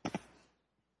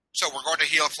 So we're going to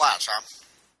Gila Flats, huh?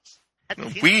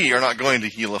 We are not going to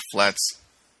Gila Flats,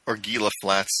 or Gila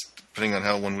Flats, depending on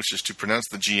how one wishes to pronounce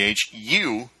the GH.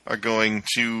 You are going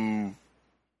to...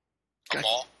 The God,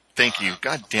 ball. Thank you.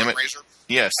 God damn it. Fundraiser.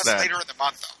 Yes, That's that. later in the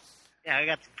month, though. Yeah, I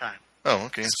got some time. Oh,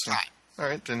 okay. It's So, time. all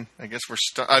right, then I guess we're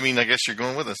stuck. I guess you're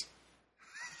going with us.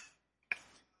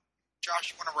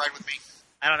 Josh, you want to ride with me?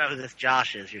 I don't know who this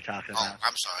Josh is you're talking Oh, about.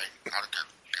 I'm sorry. Not a good.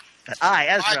 But I, My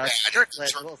Ezra, bad.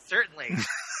 Circlet, will certainly...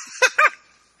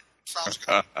 Sounds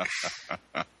good.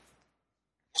 We'll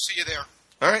see you there.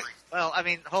 All right. Well,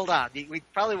 hold on. We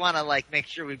probably want to, make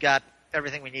sure we've got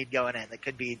everything we need going in. That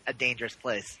could be a dangerous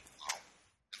place. Oh,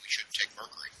 we shouldn't take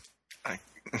Mercury.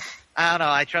 I don't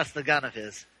know. I trust the gun of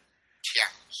his. Yeah,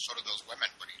 so did those women,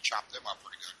 but he chopped them up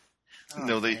pretty good.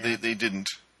 No, man. they didn't.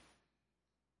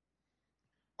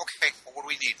 Okay, well, what do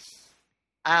we need?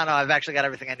 I don't know. I've actually got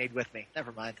everything I need with me.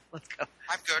 Never mind. Let's go.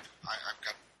 I'm good. I've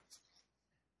got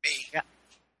me. Yeah.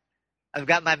 I've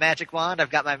got my magic wand. I've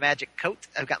got my magic coat.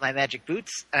 I've got my magic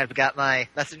boots. I've got my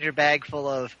messenger bag full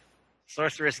of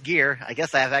sorceress gear. I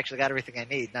guess I've actually got everything I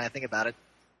need. Now I think about it.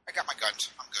 I got my guns.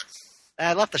 I'm good.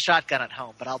 I left the shotgun at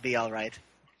home, but I'll be all right.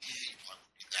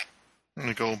 I'm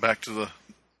gonna go back to the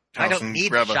I house don't and need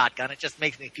grab the a. shotgun. It just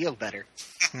makes me feel better.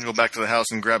 I'm gonna go back to the house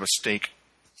and grab a steak.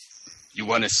 You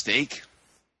want a steak?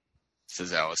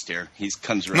 Says Alistair. He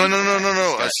comes No,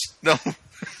 around. no.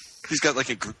 He's got like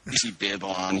a greasy bib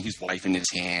on. He's wiping his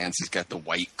hands. He's got the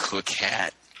white cook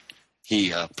hat.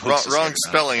 He pokes his Wrong head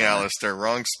spelling, around. Alistair.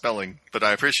 Wrong spelling. But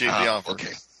I appreciate the offer.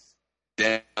 Okay.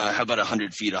 Then how about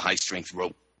 100 feet of high strength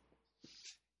rope?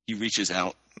 He reaches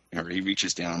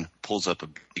down, pulls up a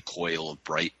big coil of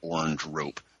bright orange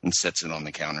rope, and sets it on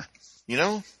the counter. You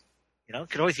know,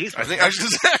 Could always use one. I think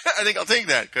I'll take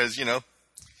that because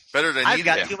better than I've need.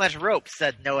 got Yeah. too much rope,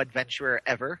 said no adventurer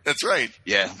ever. That's right.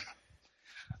 Yeah.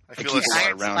 I I feel keep a, a lot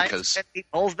Iron around spikes, 'cause- 10 feet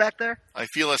holes back there? I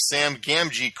feel a Sam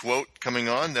Gamgee quote coming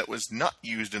on that was not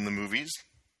used in the movies.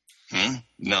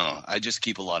 No, I just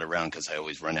keep a lot around because I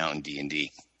always run out in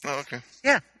D&D. Oh, okay.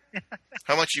 Yeah.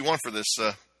 How much you want for this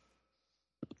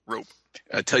rope?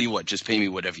 I tell you what, just pay me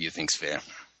whatever you think's fair.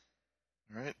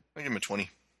 All right, I'll give him a 20.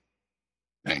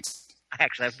 Thanks. I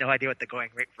actually have no idea what the going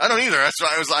rate for I don't either. That's why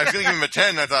I was going to give him a 10.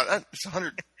 And I thought it's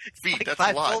 100 feet. like That's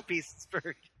 5 a lot. gold pieces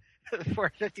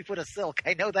for 50 foot of silk.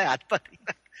 I know that, but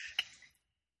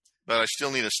But I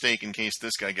still need a steak in case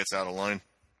this guy gets out of line.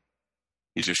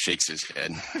 He just shakes his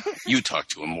head. You talk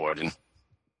to him, Warden.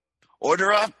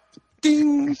 Order up.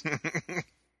 Ding.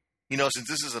 Since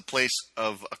this is a place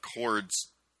of accords,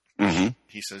 Mm-hmm.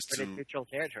 he says but in to neutral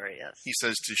territory, yes.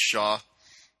 Shaw,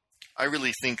 I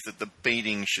really think that the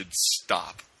baiting should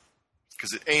stop.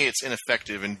 Because A, it's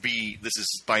ineffective, and B, this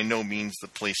is by no means the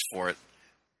place for it.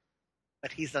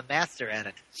 But he's a master at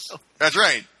it. That's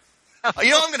right. I'm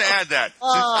going to add that. Since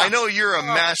I know you're a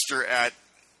master at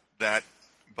that,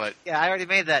 but... Yeah, I already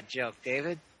made that joke,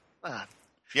 David. Come on.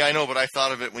 Yeah, I know, but I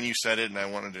thought of it when you said it, and I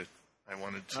wanted to...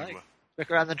 All right. Quick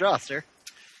around the draw, sir.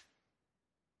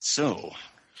 So,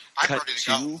 I'm cut ready to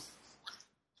to go.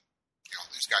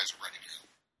 These guys are ready to go.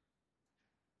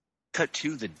 cut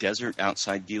to the desert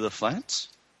outside Gila Flats.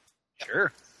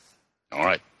 Sure. All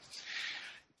right.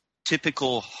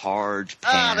 Typical hard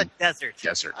Ah, pan the desert.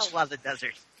 desert. I love the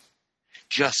desert.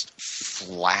 Just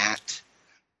flat,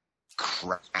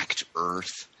 cracked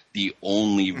earth. The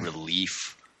only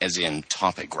relief, as in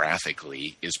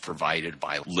topographically, is provided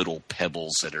by little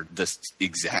pebbles that are the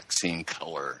exact same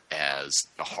color as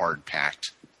the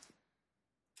hard-packed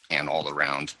and all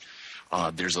around.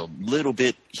 There's a little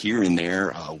bit here and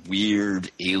there,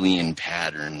 weird alien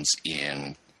patterns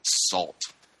in salt,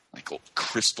 like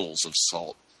crystals of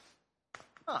salt.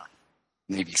 Huh.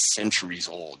 Maybe centuries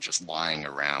old, just lying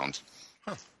around.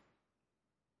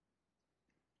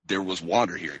 There was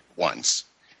water here once,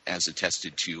 as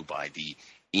attested to by the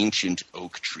ancient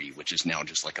oak tree, which is now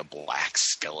just like a black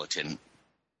skeleton.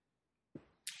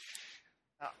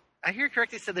 I hear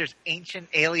correctly said there's ancient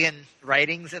alien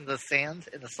writings in the sand,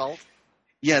 in the salt.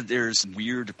 Yeah, there's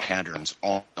weird patterns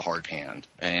on the hard pan,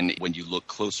 and when you look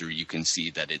closer, you can see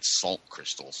that it's salt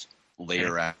crystals,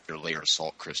 layer after layer of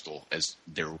salt crystal, as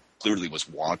there clearly was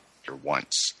water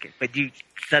once. Okay, but you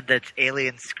said that's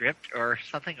alien script or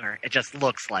something, or it just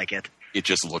looks like it? It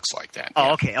just looks like that.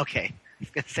 Oh, yeah. okay. I was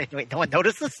going to say, wait, no one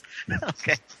noticed this?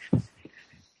 Okay.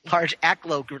 Large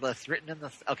acloglyphs written in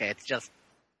this. Okay, it's just,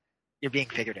 you're being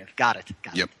figurative. Got it.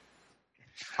 Yep.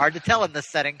 Hard to tell in this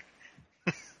setting.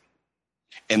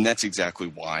 And that's exactly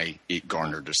why it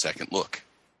garnered a second look.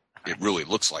 It really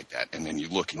looks like that, and then you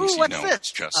look and you Ooh, see, what's no, this?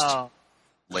 it's just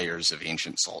layers of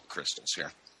ancient salt crystals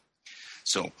here.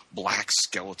 So, black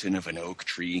skeleton of an oak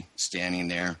tree standing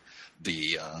there.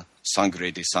 The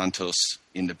Sangre de Santos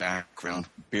in the background,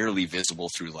 barely visible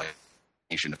through like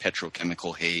a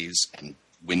petrochemical haze and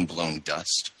wind-blown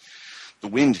dust. The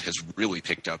wind has really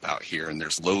picked up out here, and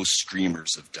there's low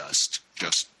streamers of dust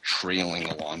just trailing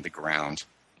along the ground.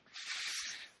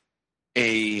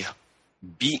 A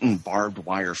beaten barbed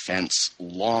wire fence,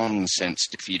 long since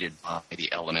defeated by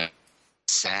the element,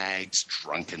 sags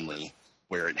drunkenly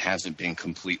where it hasn't been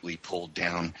completely pulled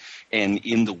down. And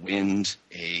in the wind,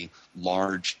 a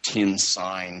large tin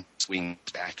sign swings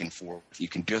back and forth. You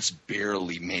can just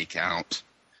barely make out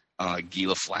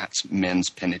Gila Flats Men's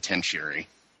Penitentiary.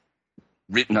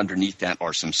 Written underneath that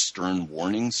are some stern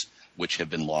warnings, which have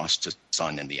been lost to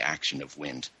sun and the action of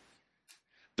wind.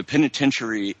 The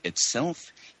penitentiary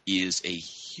itself is a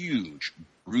huge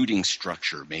brooding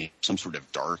structure made of some sort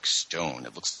of dark stone.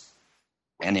 It looks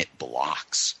granite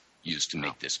blocks used to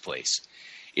make this place.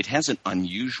 It has an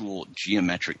unusual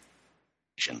geometric,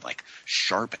 like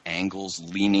sharp angles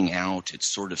leaning out.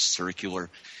 It's sort of circular,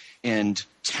 and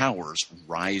towers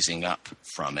rising up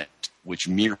from it, which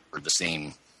mirror the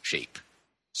same shape.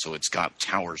 So it's got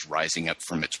towers rising up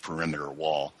from its perimeter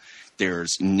wall.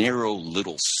 There's narrow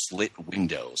little slit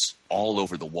windows all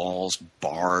over the walls,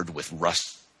 barred with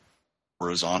rust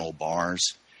horizontal bars,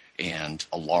 and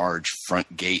a large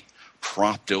front gate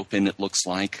propped open, it looks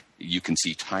like. You can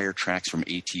see tire tracks from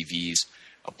ATVs.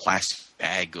 A plastic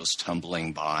bag goes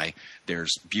tumbling by.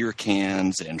 There's beer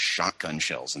cans and shotgun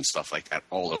shells and stuff like that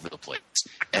all over the place.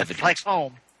 It's like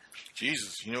home.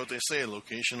 Jesus, you know what they say,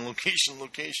 location, location,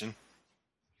 location.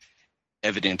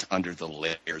 Evident under the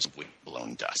layers of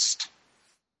wind-blown dust.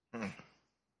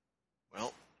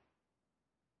 Well,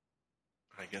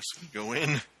 I guess we go in.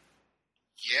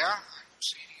 Yeah, I don't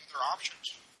see any other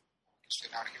options. We can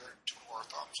sit out here and twiddle our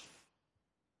thumbs.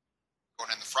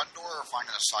 Going in the front door or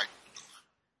finding a side door?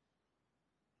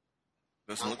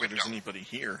 Doesn't look like there's anybody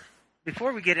here.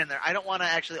 Before we get in there, I don't want to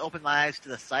actually open my eyes to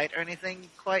the site or anything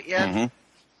quite yet. Mm-hmm.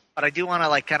 But I do want to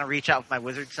like kind of reach out with my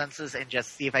wizard senses and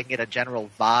just see if I can get a general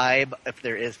vibe if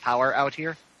there is power out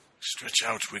here. Stretch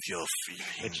out with your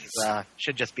feelings. Which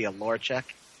should just be a lore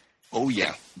check. Oh,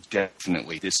 yeah,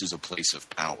 definitely. This is a place of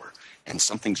power, and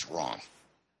something's wrong.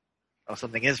 Oh,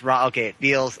 something is wrong. Okay, it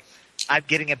feels... I'm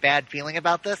getting a bad feeling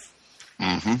about this.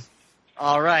 Mm-hmm.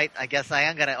 All right, I guess I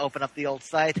am going to open up the old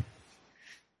site.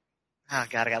 Oh,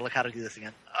 God, I got to look how to do this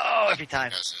again. Oh, every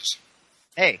time.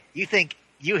 Hey, you think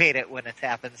you hate it when it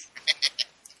happens.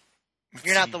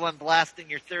 You're not the one blasting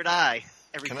your third eye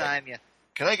every time you...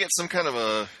 Can I get some kind of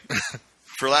a,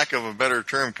 for lack of a better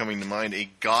term coming to mind, a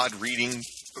God reading?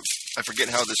 I forget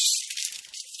how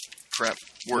this crap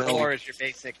works. Lore is your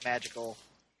basic magical...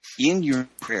 In your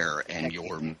prayer and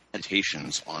your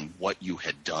meditations on what you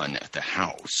had done at the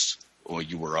house, or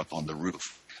you were up on the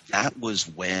roof, that was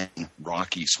when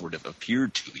Rocky sort of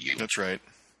appeared to you. That's right.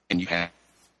 And you had,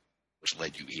 which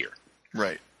led you here.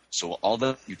 Right. So all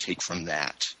that you take from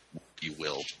that, if you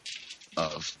will,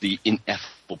 of the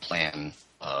ineffable plan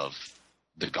of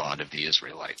the God of the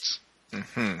Israelites.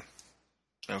 Mm-hmm.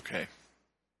 Okay.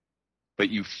 But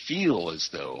you feel as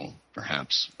though,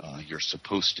 perhaps, you're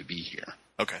supposed to be here.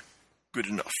 Okay. Good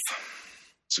enough.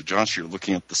 So, Josh, you're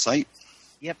looking at the site?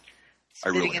 Yep. I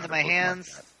Spitting really into ought to my bookmark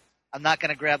hands. that. I'm not going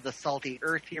to grab the salty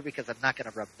earth here because I'm not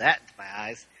going to rub that into my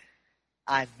eyes.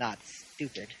 I'm not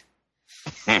stupid.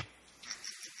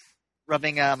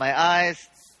 Rubbing my eyes,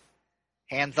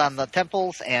 hands on the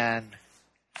temples, and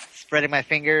spreading my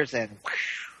fingers and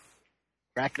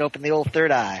cracking open the old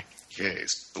third eye. Okay,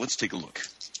 so let's take a look.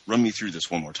 Run me through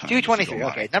this one more time. 223.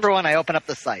 Okay, number one, I open up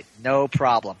the site. No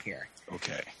problem here.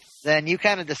 Okay. Then you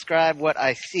kind of describe what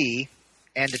I see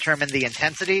and determine the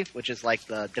intensity, which is like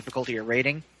the difficulty or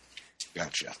rating.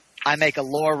 Gotcha. I make a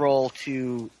lore roll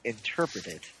to interpret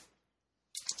it,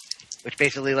 which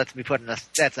basically lets me put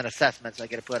that's an assessment, so I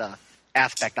get to put a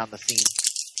aspect on the scene.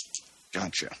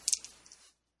 Gotcha.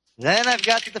 Then I've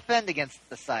got to defend against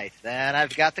the site. Then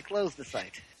I've got to close the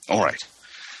site. All right.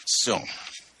 So,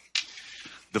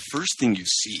 the first thing you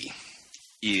see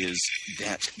is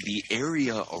that the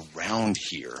area around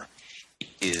here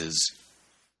is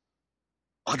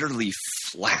utterly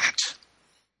flat.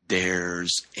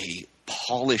 There's a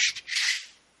polished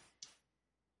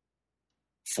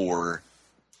for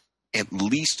at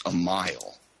least a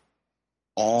mile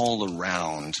all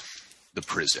around the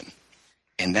prison.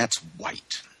 And that's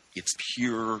white. It's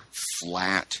pure,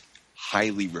 flat,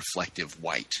 highly reflective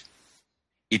white.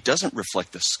 It doesn't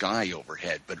reflect the sky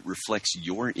overhead, but it reflects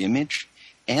your image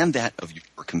and that of your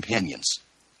companions.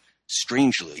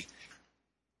 Strangely,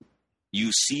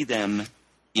 you see them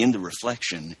in the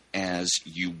reflection as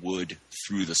you would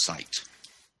through the sight.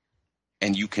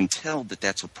 And you can tell that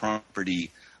that's a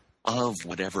property of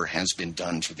whatever has been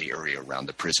done to the area around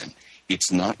the prison.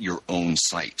 It's not your own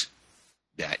sight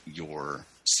that you're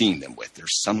seeing them with.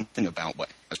 There's something about what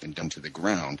has been done to the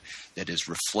ground that is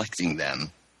reflecting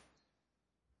them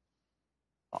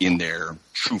in their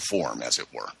true form, as it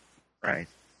were. Right.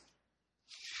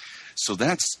 So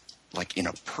that's like in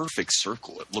a perfect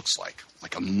circle, it looks like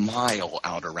a mile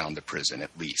out around the prison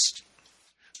at least.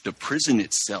 The prison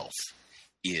itself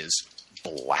is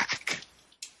black.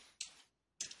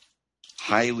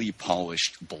 Highly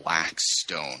polished black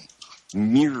stone,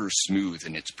 mirror smooth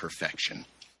in its perfection.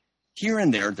 Here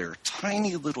and there are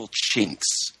tiny little chinks,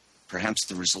 perhaps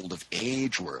the result of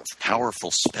age or of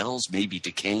powerful spells maybe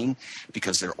decaying,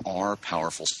 because there are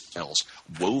powerful spells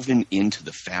woven into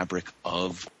the fabric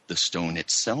of the stone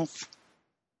itself.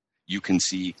 You can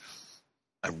see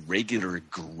a regular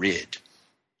grid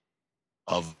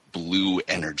of blue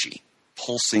energy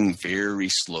pulsing very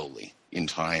slowly in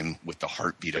time with the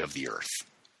heartbeat of the earth.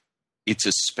 It's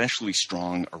especially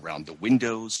strong around the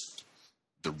windows,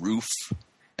 the roof,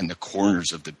 and the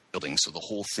corners of the building. So the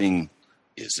whole thing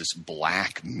is this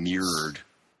black mirrored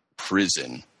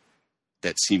prison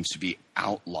that seems to be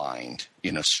outlined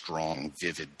in a strong,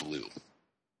 vivid blue.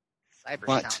 Cyber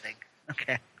But- sounding.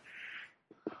 Okay.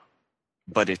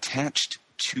 But attached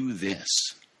to this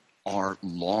are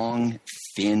long,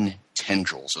 thin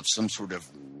tendrils of some sort of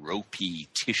ropey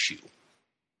tissue.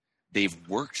 They've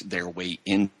worked their way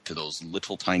into those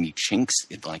little tiny chinks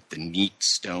in like the neat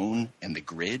stone and the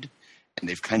grid, and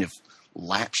they've kind of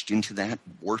latched into that,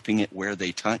 warping it where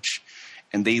they touch,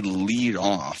 and they lead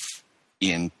off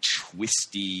in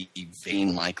twisty,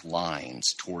 vein-like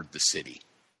lines toward the city.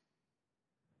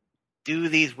 Do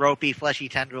these ropey, fleshy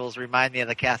tendrils remind me of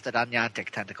the Castodonyantic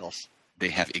tentacles? They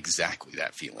have exactly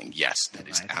that feeling. Yes, that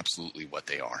is Right. absolutely what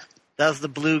they are. Does the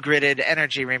blue gridded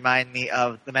energy remind me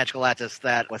of the magical lattice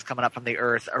that was coming up from the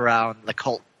earth around the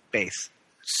cult base?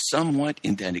 Somewhat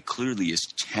in that it clearly is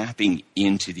tapping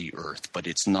into the earth, but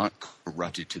it's not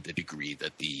corrupted to the degree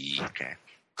that the Okay.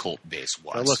 cult base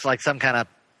was. So it looks like some kind of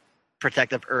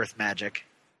protective earth magic.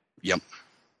 Yep.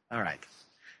 All right.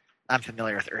 I'm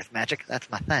familiar with earth magic. That's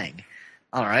my thing.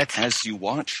 All right. As you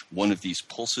watch, one of these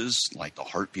pulses, like the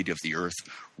heartbeat of the earth,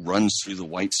 runs through the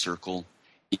white circle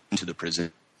into the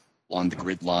prison along the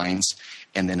grid lines,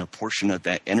 and then a portion of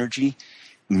that energy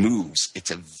moves.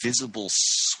 It's a visible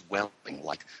swelling,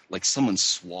 like someone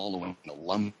swallowing a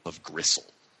lump of gristle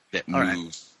that All right.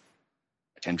 moves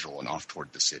a tendril and off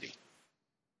toward the city.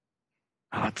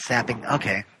 Oh, it's sapping.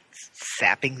 Okay. It's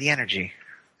sapping the energy.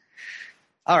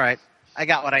 All right. I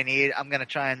got what I need. I'm going to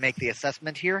try and make the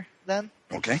assessment here then.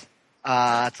 Okay.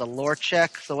 It's a lore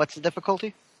check. So what's the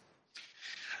difficulty?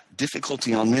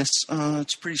 Difficulty on this,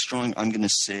 it's pretty strong. I'm going to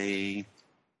say,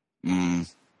 no,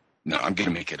 I'm going to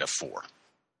make it a 4.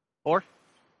 4?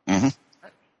 Mm-hmm.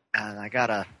 And I got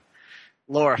a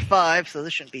lore 5, so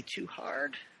this shouldn't be too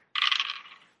hard.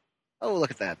 Oh,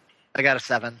 look at that. I got a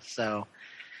 7, so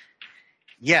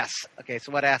yes. Okay,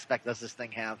 so what aspect does this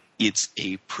thing have? It's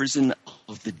a prison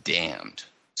of the damned,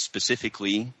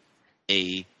 specifically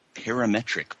a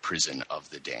parametric prison of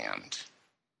the damned.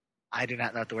 I do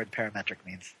not know what the word parametric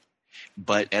means.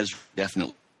 But as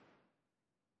definitely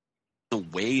the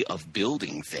way of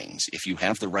building things, if you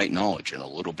have the right knowledge and a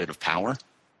little bit of power,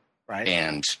 Right?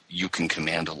 and you can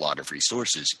command a lot of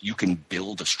resources, you can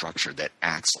build a structure that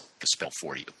acts like a spell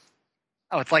for you.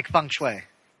 Oh, it's like feng shui.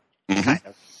 Mhm. Kind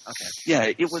of. Okay. Yeah,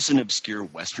 it was an obscure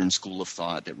Western school of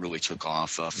thought that really took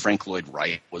off. Frank Lloyd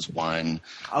Wright was one.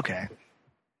 Okay.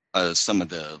 Some of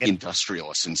the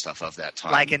industrialists and stuff of that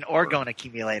time. Like an orgone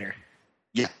accumulator.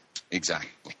 Yeah,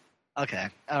 exactly. Okay.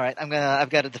 All right. I've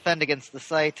got to defend against the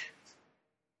site.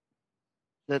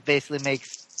 That basically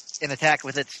makes an attack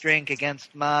with its strength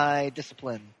against my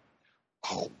discipline.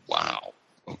 Oh, wow.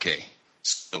 Okay.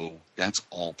 So that's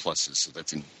all pluses. So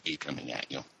that's an 8 coming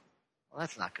at you. Well,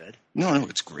 that's not good. No,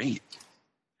 it's great.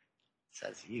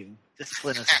 Says you.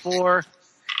 Discipline is 4.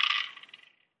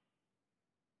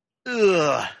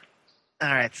 Ugh. All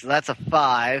right, so that's a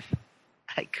 5.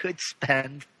 I could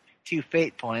spend 2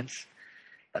 fate points,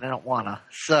 but I don't wanna.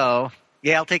 So,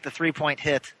 yeah, I'll take the 3-point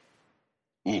hit.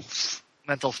 Oof.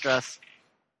 Mental stress.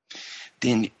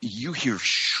 Then you hear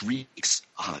shrieks,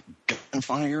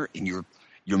 gunfire, and your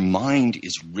mind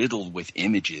is riddled with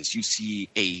images. You see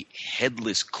a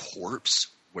headless corpse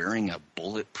wearing a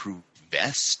bulletproof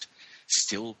vest,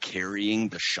 still carrying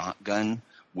the shotgun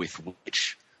with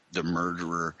which the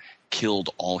murderer killed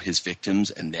all his victims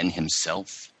and then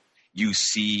himself. You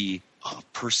see a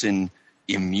person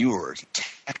immured,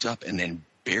 tacked up, and then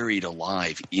buried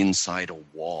alive inside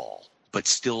a wall, but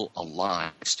still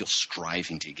alive, still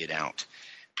striving to get out.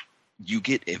 You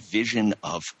get a vision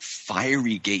of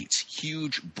fiery gates,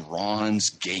 huge bronze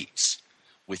gates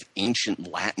with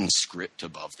ancient Latin script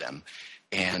above them,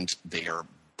 and they are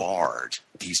barred.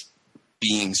 These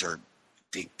beings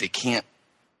they can't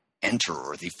enter,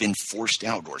 or they've been forced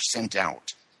out or sent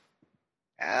out.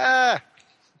 All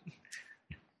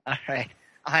right.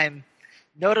 I'm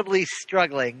notably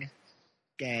struggling,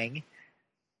 gang.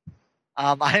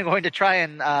 I'm going to try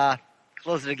and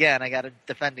close it again. I got to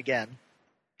defend again.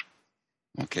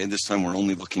 Okay, this time we're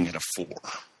only looking at a 4.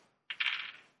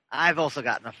 I've also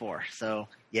gotten a 4, so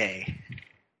yay.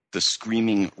 The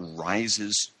screaming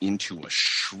rises into a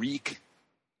shriek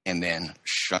and then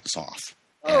shuts off.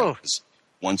 Oh. As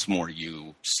once more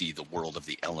you see the world of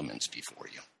the elements before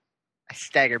you. I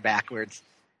stagger backwards.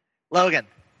 Logan,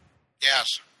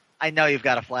 Yes. I know you've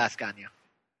got a flask on you.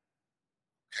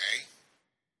 Okay.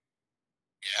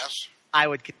 Yes. I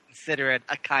would consider it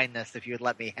a kindness if you would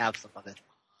let me have some of it.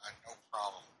 No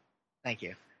problem. Thank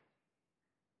you.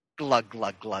 Glug,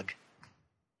 glug, glug.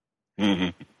 Mm-hmm.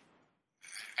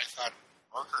 I thought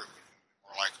Mercury would be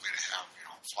more likely to have,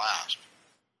 a flask.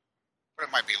 But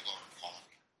it might be a little quality.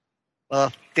 Well,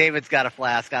 if David's got a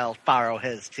flask, I'll borrow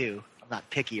his too. I'm not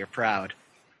picky or proud.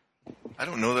 I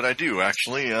don't know that I do,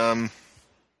 actually. I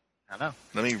don't know.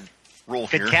 Let me roll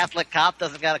Good here. Catholic cop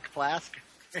doesn't got a flask?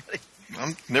 Really?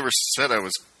 I never said I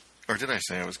was, or did I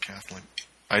say I was Catholic?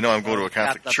 I know I'm going to a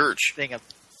Catholic church.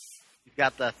 You've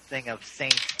got the thing of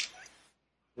Saint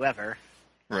whoever.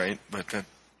 Right, but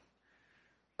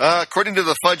according to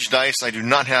the fudge dice, I do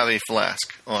not have a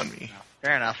flask on me. No,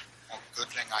 fair enough. Well, good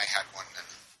thing I had one then.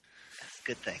 That's a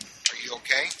good thing. Are you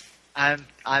okay?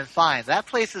 I'm fine. That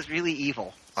place is really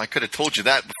evil. I could have told you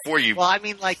that before you. Well, I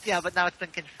mean, but now it's been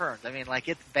confirmed. I mean,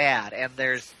 it's bad, and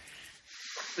there's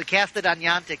the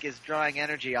Castellanyantic is drawing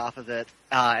energy off of it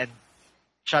and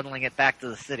channeling it back to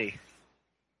the city.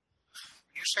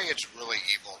 When you say it's really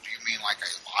evil, do you mean like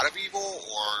a lot of evil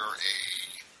or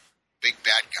a big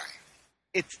bad guy?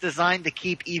 It's designed to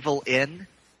keep evil in,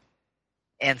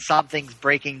 and something's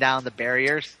breaking down the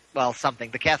barriers. Well,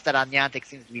 something. The Castellanyantic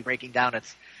seems to be breaking down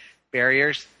its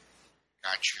barriers.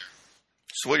 Gotcha.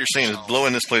 So what you're saying is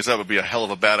blowing this place up would be a hell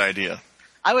of a bad idea.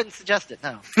 I wouldn't suggest it,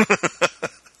 no.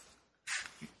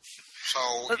 So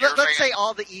Let's say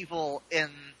all the evil in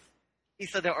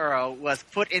Isla de Oro was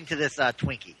put into this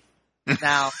Twinkie.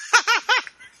 Now,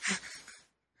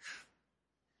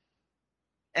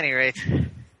 any rate,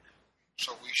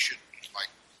 so we should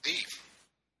leave.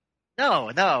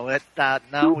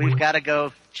 no, we've got to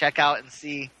go check out and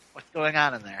see what's going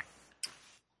on in there.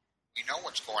 We know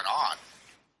what's going on.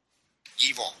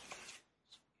 Evil.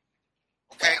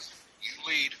 Okay, you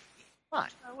lead. Fine,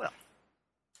 I will.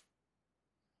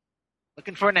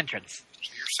 Looking for an entrance.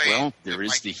 So you're saying Well, there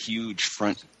is the huge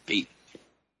front gate.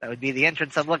 That would be the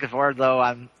entrance I'm looking for, though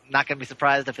I'm not going to be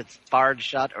surprised if it's barred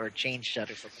shut or chained shut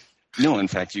or something. No, in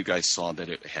fact, you guys saw that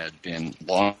it had been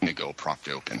long ago propped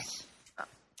open.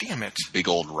 Damn it. Big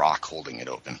old rock holding it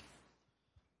open.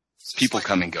 People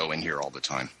come and go in here all the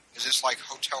time. Is this like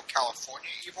Hotel California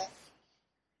evil?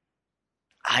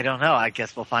 I don't know. I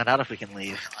guess we'll find out if we can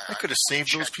leave. I could have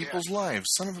saved those people's lives.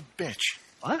 Son of a bitch.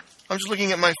 What? I'm just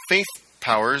looking at my faith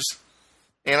powers,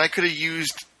 and I could have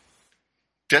used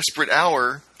Desperate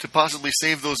Hour to possibly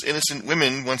save those innocent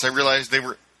women once I realized they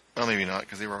were... Well, maybe not,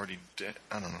 because they were already dead.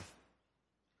 I don't know.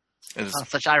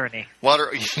 It's Such irony.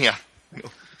 water... Yeah.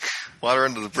 Water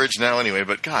under the bridge now anyway,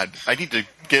 but God, I need to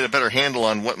get a better handle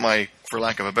on what my, for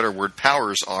lack of a better word,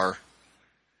 powers are.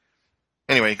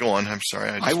 Anyway, go on. I'm sorry.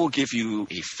 I will give you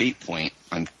a fate point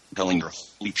on telling your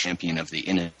holy champion of the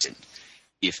innocent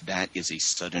if that is a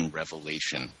sudden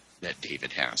revelation that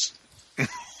David has.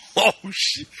 Oh,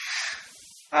 shit.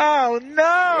 Oh,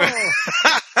 no!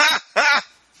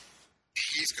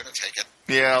 He's going to take it.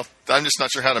 Yeah, I'm just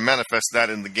not sure how to manifest that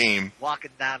in the game.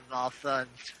 Walking down and all of a sudden,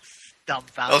 All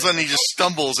dumbfounded. of a sudden he just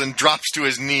stumbles and drops to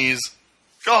his knees.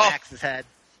 Oh, Smacks his head.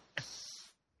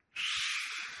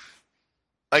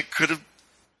 I could have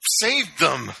saved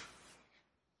them.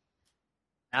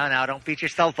 No, don't beat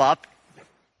yourself up.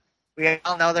 We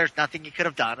all know there's nothing you could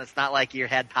have done. It's not like you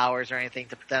had powers or anything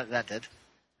to prevent it.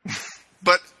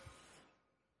 But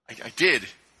I did.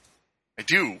 I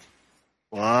do.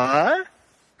 What?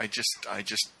 I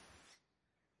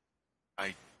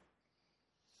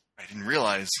didn't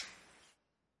realize.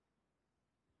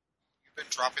 You've been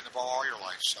dropping the ball all your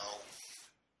life, so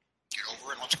get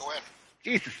over it and let's go in.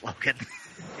 Jesus, Logan.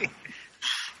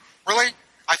 Really?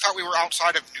 I thought we were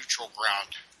outside of neutral ground.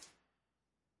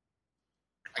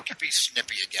 I could be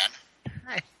snippy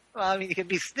again. Well, I mean, you can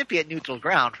be snippy at neutral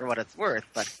ground for what it's worth,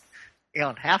 but you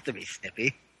don't have to be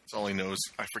snippy. That's all he knows.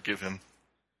 I forgive him.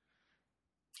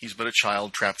 He's but a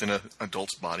child trapped in an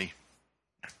adult's body.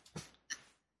 At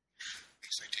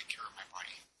least I take care of my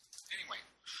body. Anyway,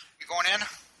 you going in?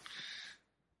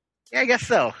 Yeah, I guess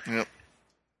so. Yep.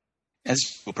 As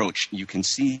you approach, you can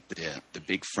see the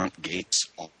big front gates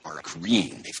are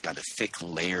green. They've got a thick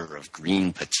layer of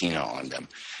green patina on them.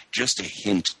 Just a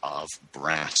hint of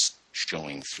brass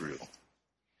showing through.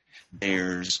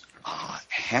 There's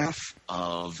half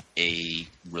of a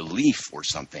relief or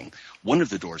something. One of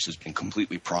the doors has been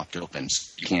completely propped open,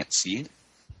 so you can't see it.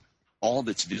 All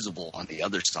that's visible on the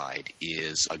other side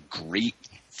is a great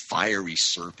fiery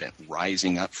serpent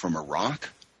rising up from a rock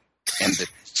and the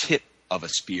tip of a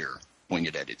spear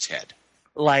pointed at its head.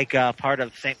 Like part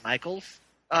of St. Michael's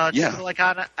Yeah. typical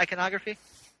iconography?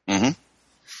 Mm-hmm.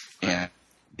 Yeah,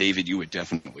 David, you would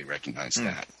definitely recognize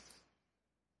that.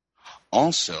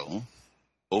 Also,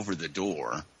 over the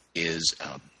door is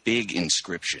a big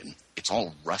inscription. It's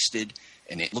all rusted,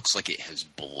 and it looks like it has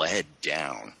bled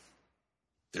down.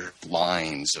 There are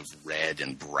lines of red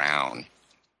and brown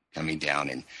coming down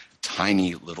in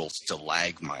tiny little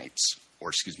stalagmites,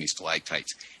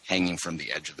 stalactites, hanging from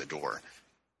the edge of the door.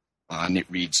 And it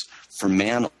reads, "For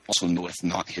man also knoweth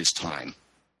not his time.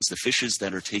 As the fishes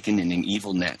that are taken in an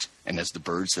evil net, and as the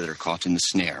birds that are caught in the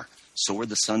snare, so are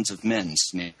the sons of men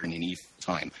snared in an evil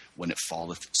time, when it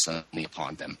falleth suddenly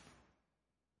upon them."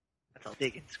 That's a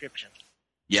big inscription.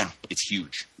 Yeah, it's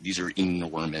huge. These are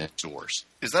enormous doors.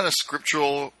 Is that a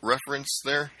scriptural reference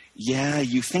there? Yeah,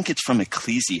 you think it's from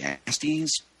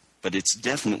Ecclesiastes, but it's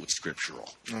definitely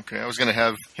scriptural. Okay, I was going to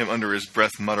have him under his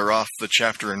breath mutter off the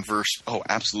chapter and verse. Oh,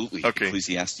 absolutely. Okay.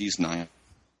 Ecclesiastes 9.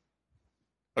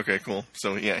 Okay, cool.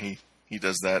 So, yeah, he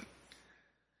does that.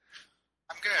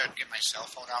 I'm going to get my cell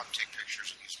phone out and take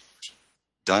pictures of these doors.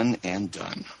 Done and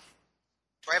done.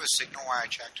 Do I have a signal while I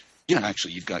checked? Yeah,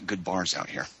 actually, you've got good bars out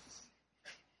here.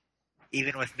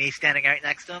 Even with me standing right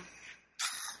next to him?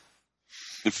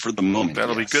 For the moment,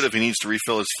 That'll yes. be good if he needs to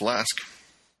refill his flask.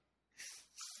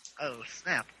 Oh,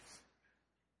 snap.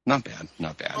 Not bad,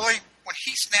 not bad. Really? When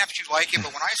he snaps, you like it,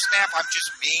 but when I snap, I'm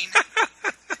just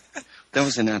mean? That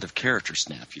was an out-of-character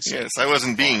snap, you said. Yes, I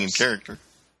wasn't being in character.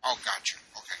 Oh, gotcha.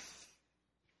 Okay.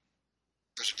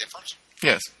 There's a difference?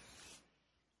 Yes.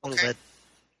 A little Okay. bit.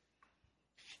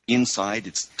 Inside,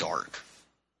 it's dark,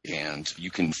 and you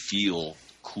can feel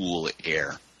cool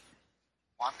air.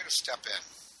 Well, I'm going to step in.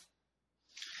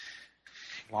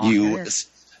 You Longer.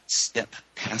 step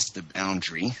past the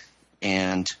boundary,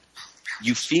 and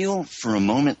you feel, for a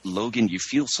moment, Logan, you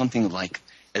feel something like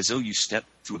as though you step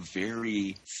through a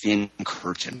very thin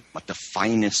curtain, like the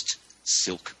finest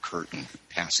silk curtain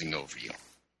passing over you.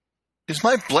 Is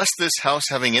my bless this house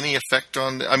having any effect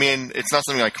on... I mean, it's not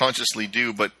something I consciously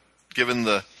do, but given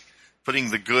the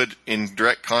putting the good in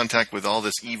direct contact with all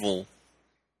this evil,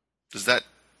 does that...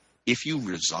 If you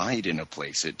reside in a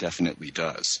place, it definitely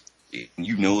does.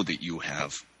 You know that you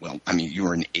have,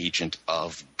 you're an agent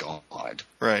of God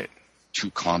Right. to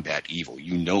combat evil.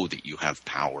 You know that you have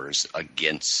powers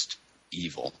against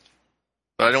evil.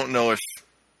 But I don't know if...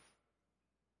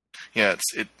 Yeah,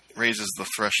 it raises the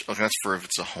threshold. Okay, that's for if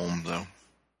it's a home, though.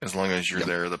 As long as you're Yep.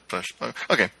 there, the threshold...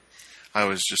 Okay. I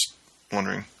was just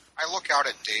wondering. I look out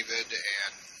at David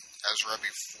and Ezra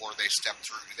before they step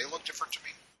through. Do they look different to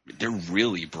me? They're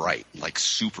really bright, like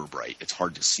super bright. It's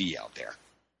hard to see out there.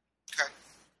 Okay.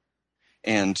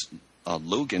 And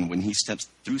Logan, when he steps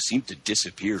through, seems to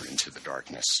disappear into the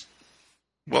darkness.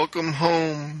 Welcome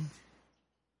home.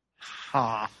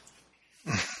 Huh.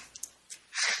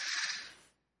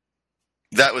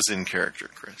 That was in character,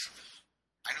 Chris.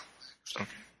 I know.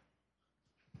 Okay.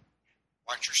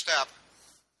 Watch your step.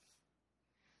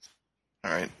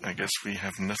 All right. I guess we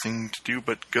have nothing to do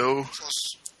but go. So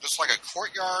it's just like a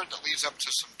courtyard that leads up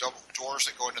to some double doors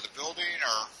that go into the building,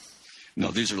 or No,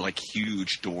 these are like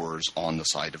huge doors on the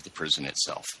side of the prison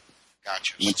itself.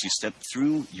 Gotcha. Once you step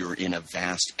through, you're in a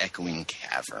vast echoing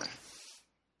cavern.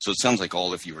 So it sounds like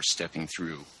all of you are stepping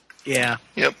through. Yeah.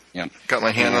 Yep. Yep. Got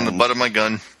my hand on the And butt of my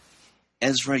gun.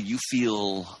 Ezra, you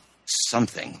feel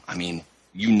something. I mean,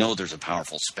 you know there's a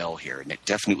powerful spell here, and it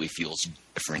definitely feels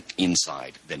different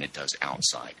inside than it does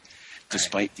outside.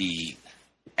 Despite the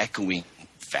echoing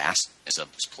vastness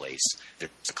of this place,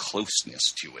 there's a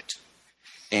closeness to it.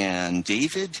 And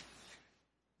David,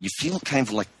 you feel kind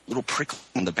of like a little prickle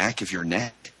on the back of your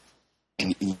neck,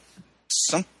 and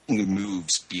something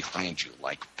moves behind you,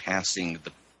 like passing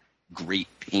the great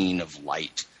pane of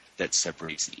light that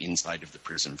separates the inside of the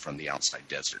prison from the outside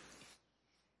desert.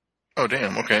 Oh,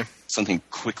 damn. Okay. Something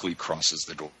quickly crosses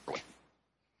the doorway.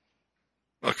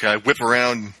 Okay, I whip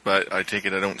around, but I take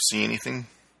it I don't see anything.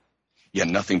 Yeah,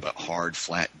 nothing but hard,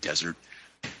 flat desert,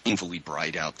 painfully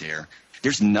bright out there.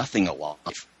 There's nothing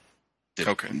alive.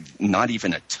 Okay. Not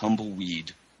even a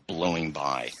tumbleweed blowing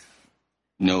by.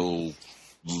 No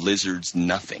lizards,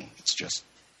 nothing. It's just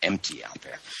empty out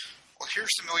there. Well,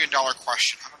 here's the million-dollar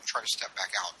question. I'm going to try to step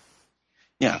back out.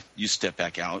 Yeah, you step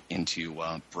back out into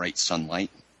bright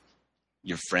sunlight.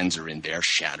 Your friends are in there,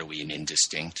 shadowy and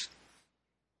indistinct.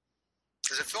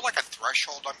 Does it feel like a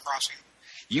threshold I'm crossing?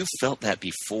 You felt that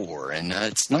before, and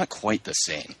it's not quite the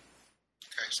same.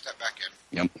 Okay, step back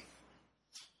in. Yep.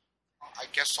 I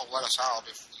guess they'll let us out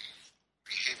if we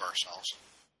behave ourselves.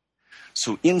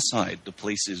 So inside, the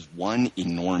place is one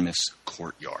enormous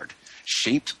courtyard,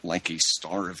 shaped like a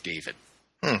Star of David.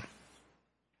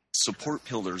 Support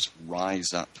pillars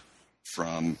rise up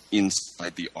from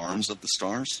inside the arms of the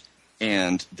stars,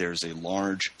 and there's a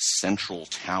large central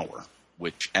tower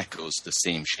which echoes the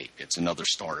same shape. It's another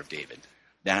Star of David.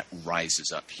 That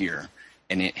rises up here,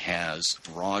 and it has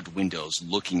broad windows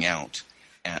looking out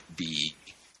at the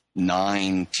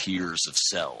 9 tiers of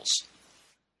cells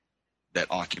that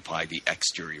occupy the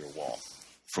exterior wall.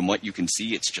 From what you can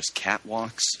see, it's just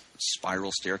catwalks,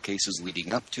 spiral staircases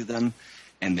leading up to them,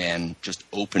 and then just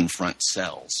open front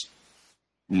cells.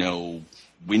 No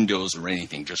windows or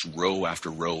anything, just row after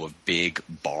row of big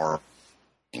bar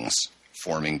things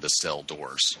forming the cell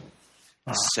doors.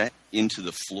 Set into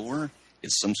the floor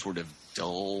is some sort of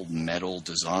dull metal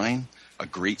design, a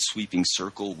great sweeping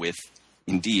circle with,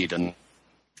 indeed, a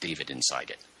David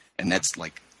inside it. And that's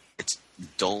like, it's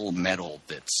dull metal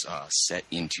that's set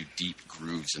into deep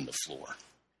grooves in the floor.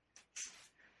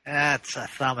 That's a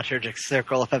thaumaturgic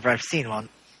circle if ever I've seen one.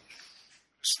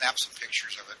 Snap some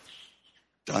pictures of it.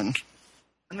 Done?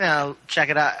 Now, check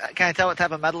it out. Can I tell what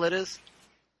type of metal it is?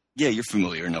 Yeah, you're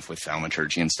familiar enough with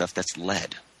thaumaturgy and stuff. That's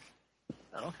lead.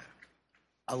 Okay.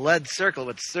 A lead circle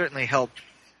would certainly help.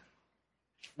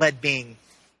 Lead being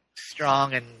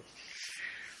strong and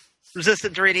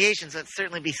resistant to radiations, that'd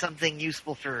certainly be something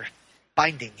useful for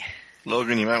binding.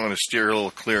 Logan, you might want to steer a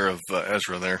little clear of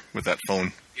Ezra there with that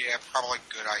phone. Yeah, probably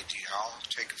a good idea. I'll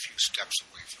take a few steps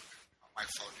away from it. I want my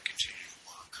phone to continue to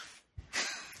work.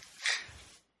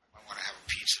 I might want to have a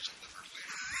pizza delivered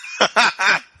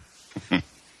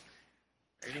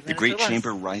later. The great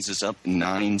chamber rises up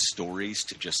 9 stories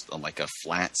to just like a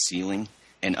flat ceiling.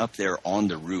 And up there on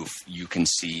the roof, you can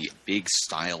see big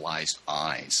stylized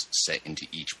eyes set into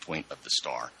each point of the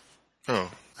star. Oh.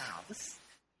 Wow, this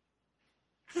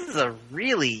is a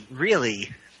really, really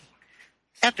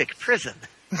epic prison.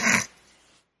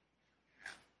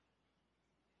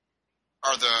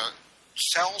 Are the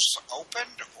cells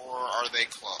opened or are they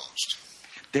closed?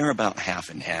 They're about half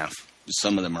and half.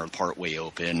 Some of them are partway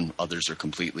open, others are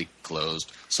completely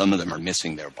closed. Some of them are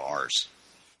missing their bars.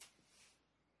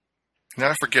 Now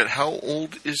I forget, how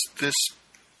old is this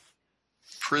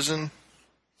prison?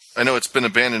 I know it's been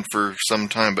abandoned for some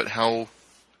time, but how...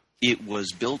 It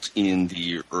was built in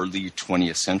the early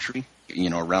 20th century,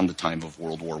 around the time of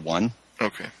World War I.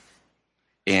 Okay.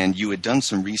 And you had done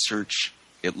some research.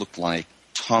 It looked like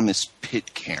Thomas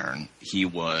Pitcairn, he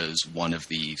was one of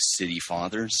the city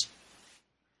fathers,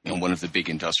 one of the big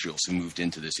industrials who moved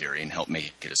into this area and helped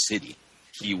make it a city.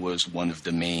 He was one of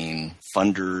the main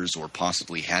funders or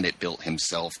possibly had it built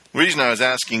himself. The reason I was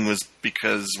asking was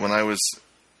because when I was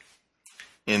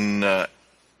in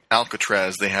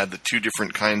Alcatraz, they had the 2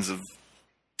 different kinds of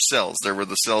cells. There were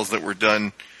the cells that were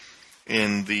done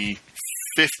in the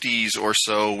 50s or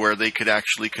so where they could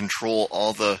actually control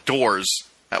all the doors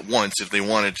at once if they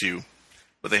wanted to.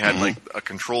 But they had like a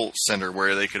control center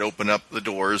where they could open up the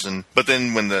doors. But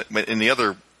then when in the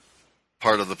other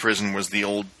part of the prison was the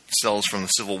old cells from the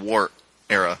Civil War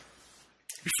era,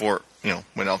 before,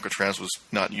 when Alcatraz was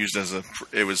not used as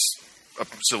it was a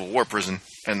Civil War prison,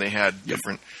 and they had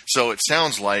different. So it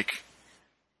sounds like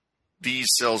these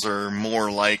cells are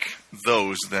more like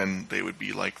those than they would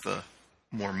be like the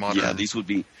more modern. Yeah, these would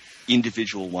be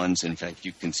individual ones. In fact,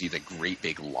 you can see the great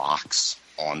big locks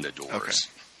on the doors. Okay.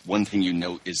 One thing you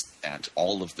note is that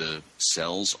all of the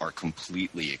cells are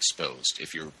completely exposed.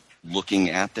 If you're looking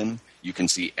at them, you can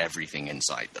see everything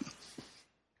inside them.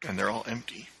 And they're all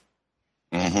empty.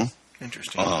 Mm-hmm.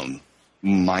 Interesting.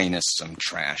 Minus some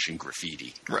trash and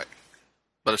graffiti. Right.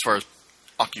 But as far as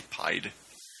occupied,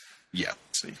 Yeah.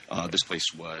 see. This place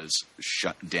was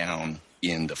shut down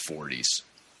in the 40s.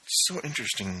 So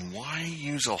interesting. Why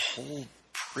use a whole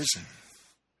prison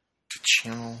to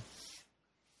channel?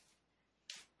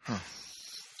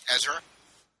 Ezra,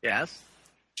 Yes.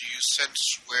 do you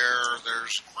sense where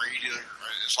there's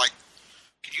it's like,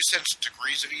 can you sense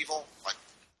degrees of evil? Like,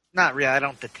 Not really. I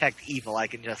don't detect evil. I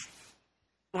can just...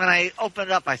 When I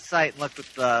opened up my site and looked at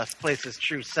the place's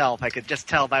true self, I could just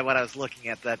tell by what I was looking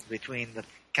at that between the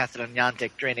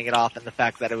Castellantic draining it off and the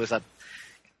fact that it was a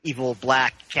evil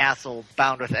black castle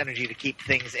bound with energy to keep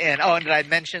things in. Oh, and did I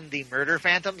mention the murder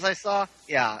phantoms I saw?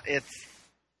 Yeah, it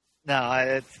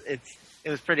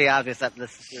was pretty obvious that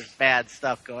there's bad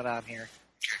stuff going on here.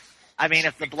 I mean,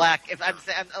 if the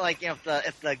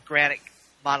granite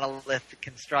monolith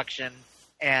construction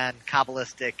and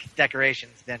Kabbalistic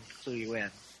decorations then clue you in.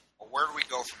 well, where do we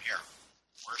go from here?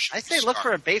 Where should I we say look start?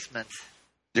 for a basement.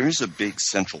 There is a big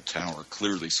central tower,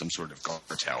 clearly some sort of guard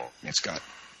tower. It's got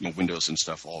windows and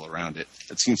stuff all around it.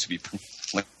 That seems to be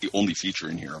like the only feature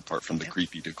in here apart from the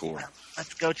creepy decor. Well,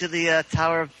 let's go to the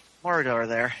Tower of Mordor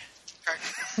there.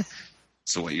 Okay.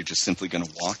 So what, you're just simply going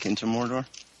to walk into Mordor?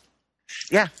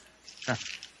 Yeah. All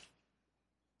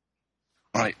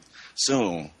right.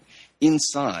 So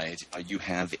inside, you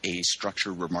have a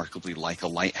structure remarkably like a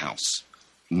lighthouse.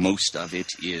 Most of it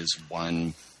is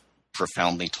one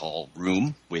profoundly tall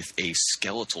room with a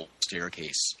skeletal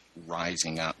staircase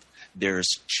rising up. There's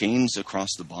chains across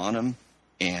the bottom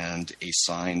and a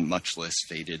sign much less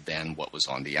faded than what was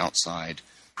on the outside,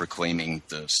 proclaiming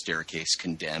the staircase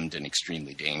condemned and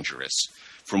extremely dangerous.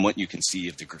 From what you can see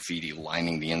of the graffiti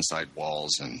lining the inside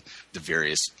walls and the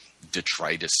various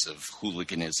detritus of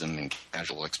hooliganism and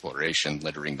casual exploration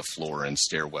littering the floor and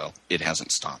stairwell, it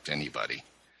hasn't stopped anybody.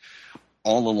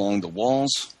 All along the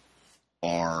walls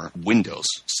are windows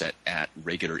set at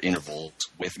regular intervals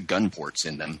with gun ports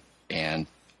in them and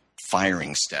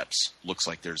firing steps. Looks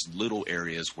like there's little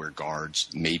areas where guards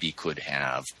maybe could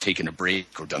have taken a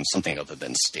break or done something other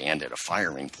than stand at a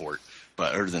firing port.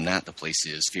 But other than that, the place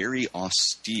is very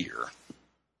austere.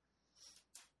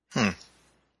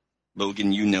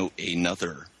 Logan, you note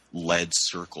another lead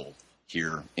circle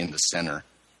here in the center,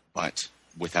 but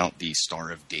without the Star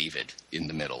of David in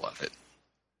the middle of it.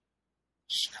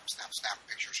 Snap, snap, snap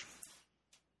pictures.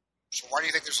 So why do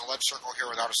you think there's a lead circle here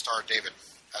without a Star of David?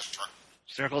 Ezra?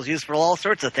 Circles used for all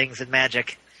sorts of things in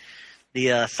magic.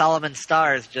 The Solomon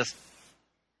Star is just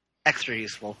extra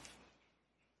useful.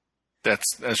 That's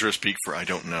Ezra speak for I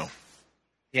don't know.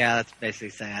 Yeah, that's basically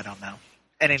saying I don't know.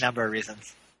 Any number of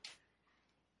reasons.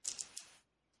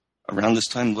 Around this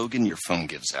time, Logan, your phone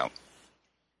gives out.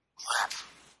 Crap.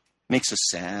 Makes a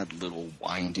sad little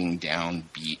winding down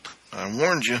beep. I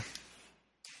warned you.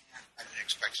 I didn't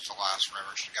expect it to last forever.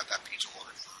 Should have got that pizza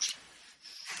ordered first.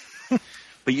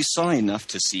 But you saw enough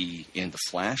to see in the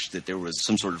flash that there was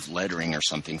some sort of lettering or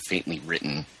something faintly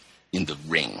written in the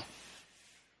ring.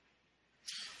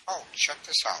 Oh, check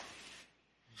this out.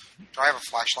 Do I have a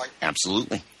flashlight?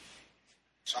 Absolutely.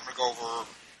 So I'm going to go over.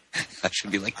 I should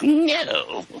be like,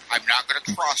 no. I'm not going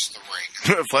to cross the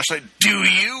ring. Flashlight, do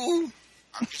you?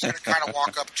 I'm just going to kind of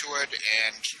walk up to it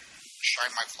and shine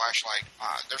my flashlight.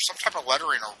 There's some type of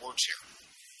lettering or words here.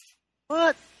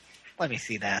 What? Let me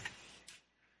see that.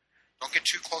 Don't get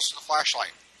too close to the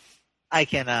flashlight. I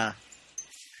can, Oh,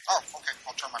 okay.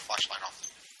 I'll turn my flashlight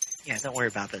off. yeah, don't worry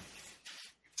about it.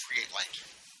 Create light.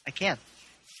 I can.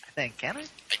 I think. Can I? I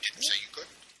didn't say you could.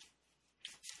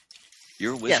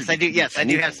 You're a wizard. Yes, I do. You can Yes, I do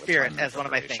anything have with spirit time as one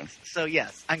of my preparation. things. So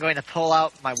yes, I'm going to pull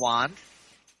out my wand.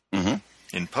 Mm-hmm.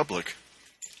 In public.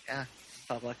 Yeah,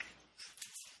 public.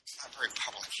 It's not very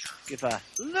public here. Give a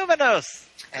luminos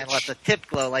and let the tip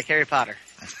glow like Harry Potter.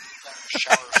 That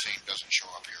shower scene doesn't show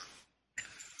up here.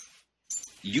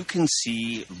 You can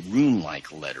see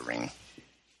rune-like lettering.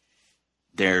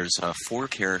 There's 4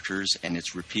 characters, and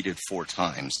it's repeated 4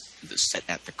 times, set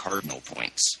at the cardinal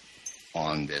points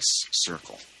on this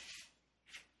circle.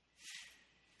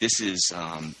 This is...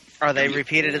 Are they very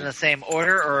repeated in old. the same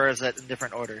order, or is it in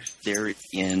different orders? They're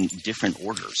in different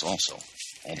orders also,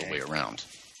 all the Okay. way around.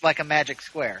 Like a magic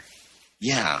square.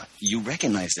 Yeah, you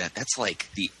recognize that. That's like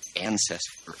the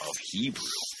ancestor of Hebrew,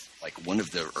 like one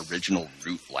of the original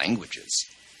root languages.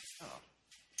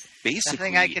 Basically,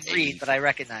 Nothing I can read, but I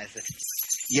recognize it.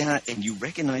 Yeah, and you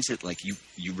recognize it like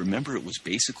you remember it was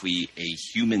basically a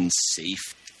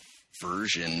human-safe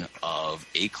version of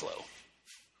Aklo.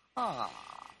 Ah.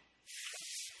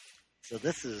 So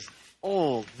this is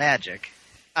old magic.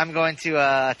 I'm going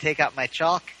to take out my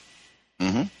chalk.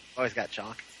 Mm-hmm. Always got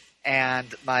chalk.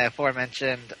 And my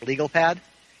aforementioned legal pad.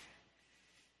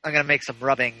 I'm going to make some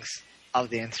rubbings of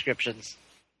the inscriptions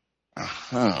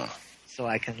Uh-huh. so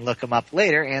I can look them up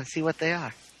later and see what they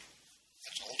are.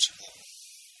 That's old school.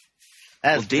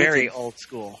 That is Well, David- very old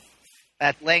school.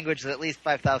 That language is at least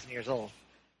 5,000 years old.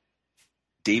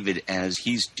 David, as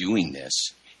he's doing this,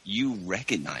 you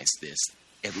recognize this.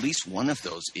 At least one of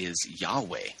those is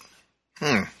Yahweh.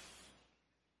 Guessing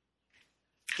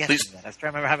Please- that. I was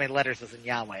trying to remember how many letters was in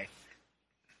Yahweh.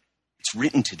 It's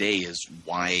written today as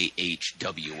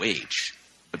YHWH,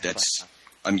 but that's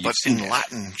you've But seen in that.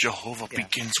 Latin, Jehovah Yeah.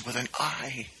 begins with an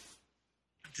I.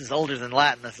 This is older than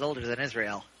Latin. This is older than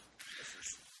Israel.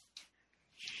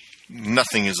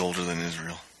 Nothing is older than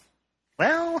Israel.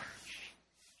 Well,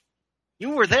 you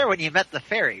were there when you met the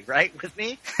fairy, right, with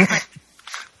me?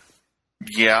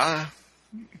 Yeah.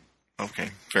 Okay,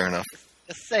 fair enough.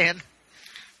 Just saying.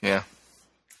 Yeah.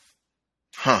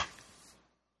 Huh.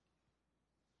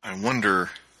 I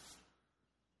wonder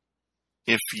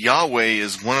if Yahweh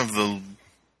is one of the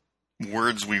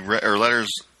words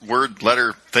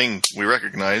letter thing we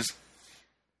recognize,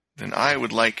 then I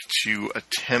would like to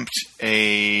attempt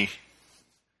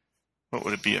what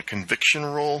would it be, a conviction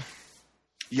roll?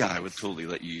 Yeah, I would totally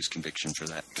let you use conviction for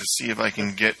that. To see if I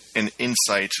can get an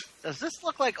insight Does this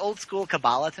look like old school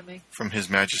Kabbalah to me? from His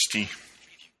Majesty.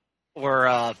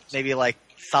 Or maybe like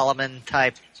Solomon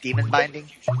type demon binding?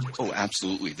 Oh,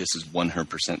 absolutely. This is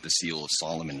 100% the seal of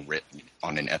Solomon written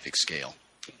on an epic scale.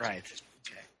 Right.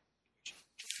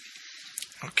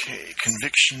 Okay,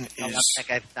 conviction I'm is...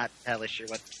 not entirely sure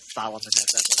what Solomon has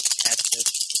attached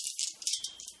to.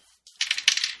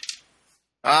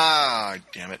 Ah,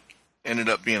 damn it. Ended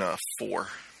up being a 4,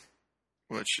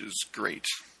 which is great.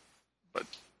 But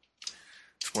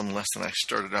it's one less than I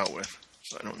started out with,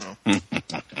 so I don't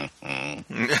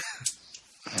know.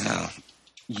 Now,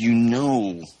 you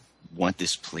know what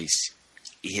this place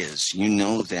is. You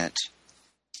know that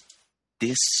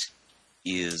this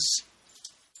is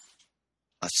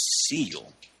a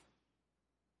seal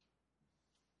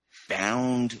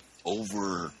bound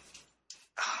over.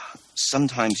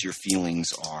 Sometimes your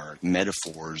feelings are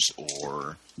metaphors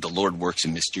or the Lord works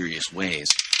in mysterious ways,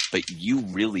 but you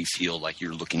really feel like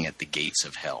you're looking at the gates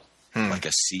of hell, like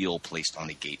a seal placed on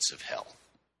the gates of hell.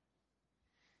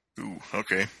 Ooh,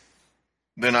 okay.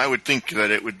 Then I would think that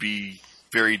it would be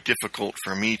very difficult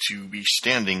for me to be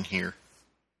standing here.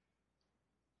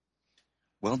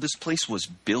 Well, this place was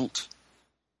built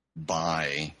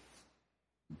by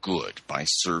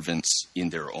servants in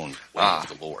their own way of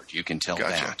the Lord. You can tell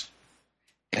Gotcha. that.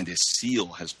 And this seal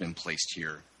has been placed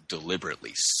here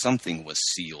deliberately. Something was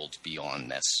sealed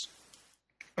beyond this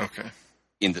Okay.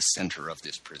 in the center of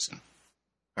this prison.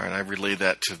 All right, I relay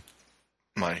that to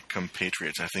my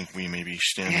compatriots. I think we may be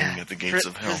standing at the gates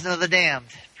of hell. Prison of the damned.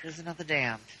 Prison of the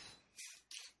damned.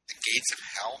 The gates of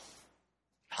hell?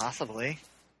 Possibly.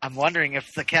 I'm wondering if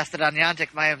the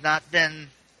Castellaniantic might have not been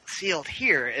sealed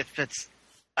here, if it's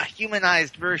a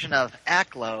humanized version of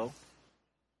Aklo.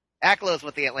 Aklo is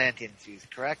what the Atlanteans use,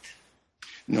 correct?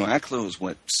 No, Aklo is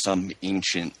what some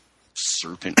ancient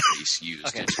serpent race used.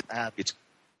 Okay. It's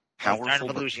powerful,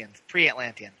 Narn-Velusians,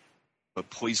 pre-Atlantean. but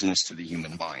poisonous to the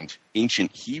human mind.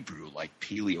 Ancient Hebrew, like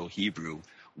Paleo-Hebrew,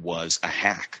 was a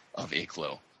hack of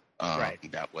Aklo Right.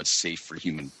 that was safe for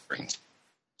human brains.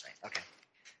 Okay.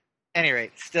 Any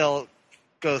rate, still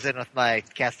goes in with my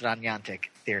Castellaniantic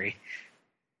theory.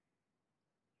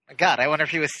 God, I wonder if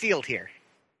he was sealed here.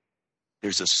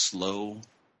 There's a slow,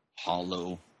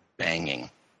 hollow banging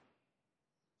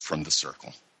from the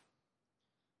circle.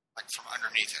 Like from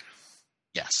underneath it.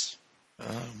 Yes.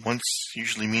 Once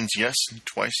usually means yes, and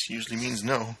twice usually means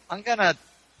no. I'm gonna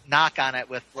knock on it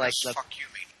with like What the fuck you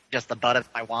mean? just the butt of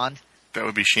my wand. That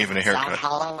would be shaving a Sound haircut.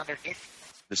 hollow underneath.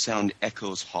 The sound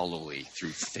echoes hollowly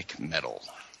through thick metal.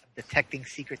 Detecting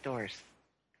secret doors.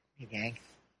 Hey, gang.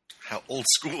 How old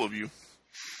school of you.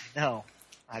 No,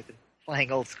 I've been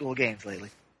playing old school games lately.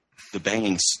 The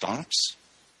banging stops,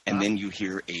 and then you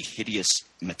hear a hideous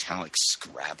metallic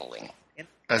scrabbling.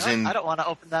 As in- I don't want to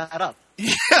open that up.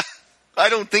 Yeah, I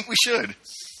don't think we should.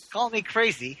 Call me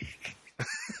crazy.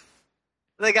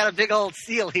 They got a big old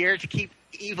seal here to keep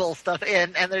evil stuff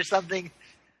in, and there's something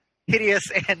hideous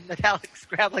and metallic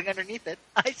scrabbling underneath it.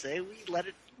 I say we let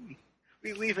it.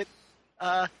 We leave it.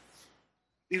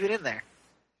 Leave it in there.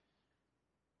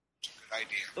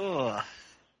 idea. Ugh.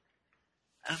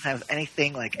 I don't have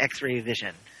anything like X-ray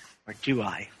vision. Or do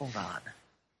I? Hold on.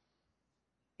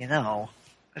 You know,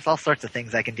 there's all sorts of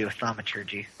things I can do with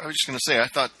thaumaturgy. I was just going to say, I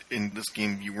thought in this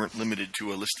game you weren't limited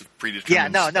to a list of predetermined Yeah,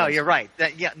 no, spells. you're right.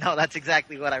 That's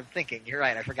exactly what I'm thinking. You're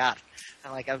right, I forgot.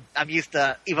 I'm used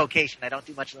to evocation. I don't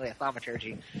do much in the way of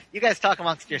thaumaturgy. You guys talk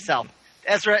amongst yourself.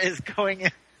 Ezra is going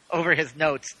over his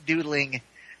notes, doodling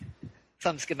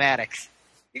some schematics.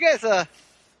 You guys, I'm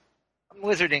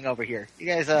wizarding over here. You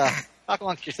guys, talk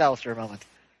amongst yourselves for a moment.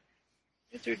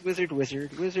 Wizard.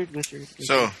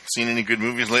 So, seen any good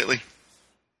movies lately?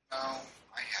 No,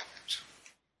 I haven't.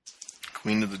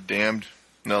 Queen of the Damned?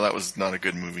 No, that was not a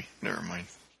good movie. Never mind.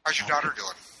 How's your daughter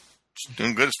doing? She's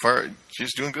doing good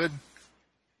she's doing good.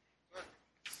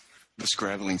 The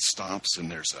scrabbling stops, and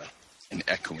there's an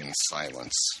echoing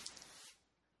silence.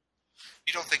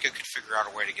 You don't think it could figure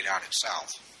out a way to get out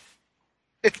itself?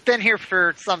 It's been here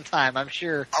for some time, I'm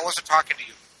sure. I wasn't talking to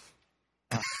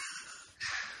you.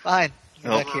 Fine. Get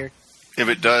Nope. back here. If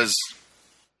it does,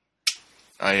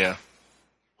 I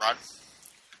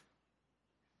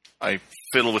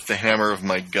fiddle with the hammer of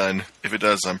my gun. If it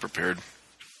does, I'm prepared.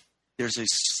 There's a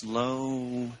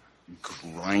slow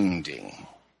grinding,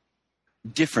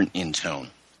 different in tone.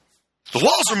 The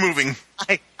walls are moving!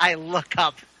 I look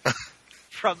up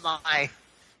from my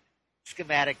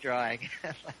schematic drawing.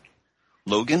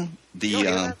 Logan, You don't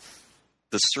hear that?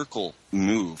 the circle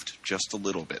moved just a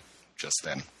little bit just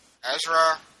then.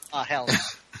 Ezra, Oh, hell no.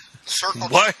 the circle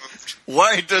Why? just moved.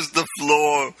 Why does the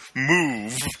floor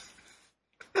move?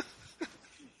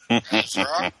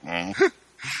 Ezra,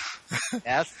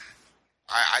 Yes?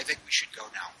 I think we should go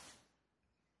now.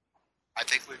 I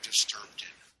think we've disturbed it.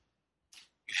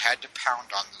 You had to pound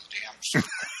on the damn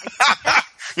circle.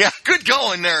 Yeah, good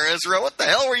going there, Ezra. What the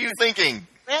hell were you thinking?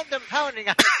 Random pounding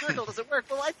on a circle doesn't work.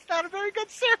 Well, it's not a very good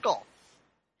circle.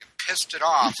 You pissed it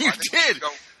off. You I think did. We should go,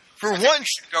 For I think we once,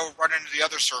 should go run into the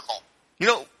other circle. you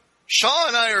know, Shaw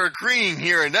and I are agreeing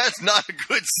here, and that's not a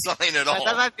good sign at all.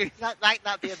 That might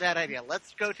not be a bad idea.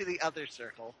 Let's go to the other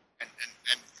circle. And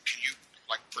can you,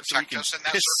 like, So we protect can us in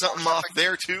that piss circle? something off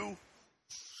there, too?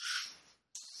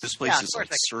 This place Yeah, of is course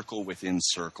like circle within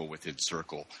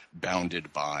circle,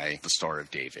 bounded by the Star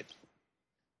of David.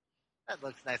 That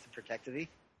looks nice and protective-y.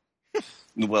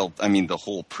 Well, I mean, the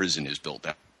whole prison is built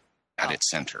at Oh. its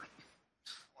center.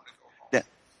 I want to go home.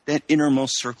 That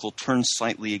innermost circle turns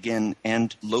slightly again,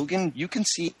 and Logan, you can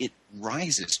see it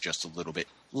rises just a little bit,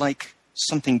 like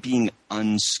something being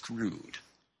unscrewed.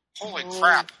 Holy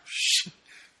crap.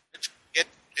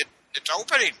 It's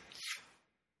opening.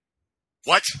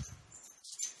 What?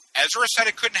 Ezra said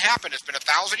it couldn't happen. It's been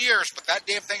 1,000 years, but that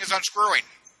damn thing is unscrewing.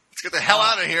 Let's get the hell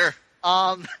out of here.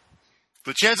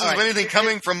 The chances All right. of anything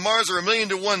coming from Mars are 1,000,000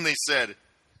 to 1, they said.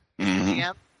 Mhm.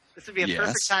 Yeah. This would be a Yes.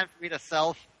 perfect time for me to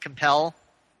self-compel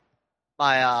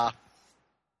my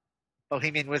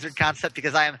Bohemian Wizard concept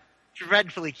because I am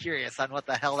dreadfully curious on what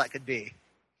the hell that could be.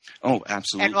 Oh,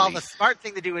 absolutely. And while the smart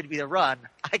thing to do would be to run,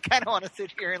 I kind of want to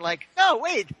sit here and no,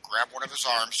 wait, Grab one of his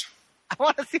arms. I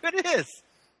want to see what it is.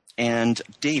 And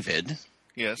David,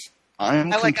 Yes.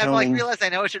 I'm I compelling. realize I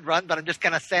know I should run, but I'm just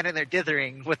kind of standing there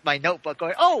dithering with my notebook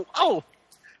going, oh,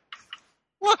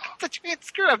 look, it's a giant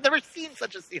screw. I've never seen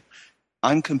such a seal.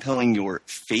 I'm compelling your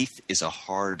faith is a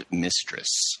hard mistress.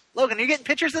 Logan, are you getting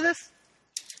pictures of this?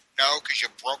 No, because you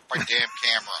broke my damn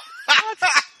camera.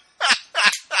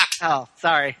 Oh,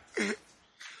 sorry.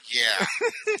 Yeah.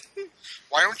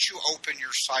 Why don't you open your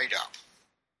site up?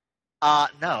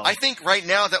 No. I think right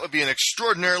now that would be an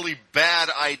extraordinarily bad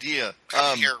idea.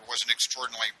 Coming here was an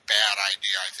extraordinarily bad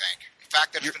idea, I think. The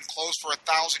fact that it's been closed for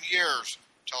 1,000 years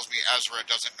tells me Ezra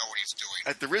doesn't know what he's doing.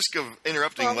 At the risk of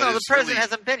interrupting well, what no, is the president really,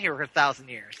 hasn't been here for 1,000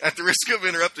 years. at the risk of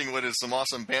interrupting what is some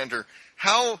awesome banter,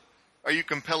 how are you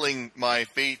compelling my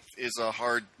faith is a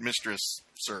hard mistress,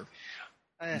 sir?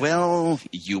 Well,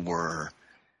 you were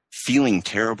feeling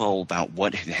terrible about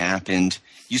what had happened.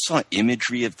 You saw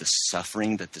imagery of the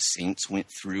suffering that the saints went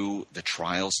through, the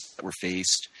trials that were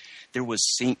faced. There was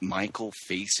Saint Michael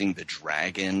facing the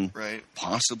dragon, Right.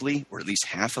 possibly, or at least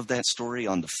half of that story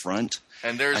on the front.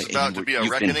 And there's and about to be a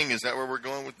you've been- reckoning. Is that where we're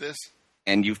going with this?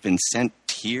 And you've been sent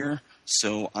here,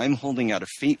 so I'm holding out a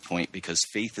fate point because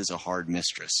faith is a hard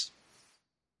mistress.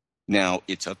 Now,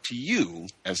 it's up to you,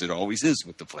 as it always is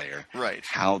with the player, Right.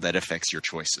 how that affects your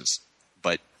choices.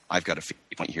 But I've got a fate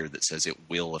point here that says it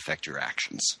will affect your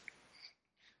actions.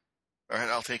 All right,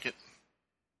 I'll take it.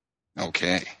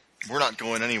 Okay. We're not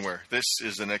going anywhere. This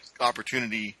is an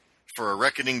opportunity for a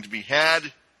reckoning to be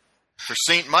had, for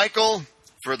Saint Michael,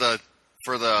 for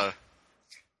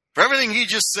everything he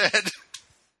just said.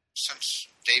 Since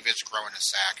David's growing a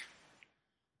sack,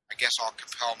 I guess I'll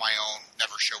compel my own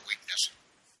never show weakness.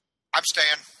 I'm staying.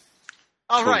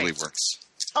 All right. Totally works.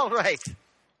 All right.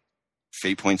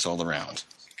 Fate points all around.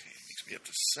 Okay, it makes me up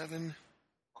to 7.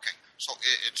 Okay, so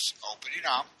it's opening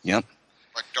up. Yep.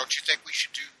 But don't you think we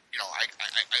should do? I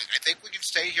think we can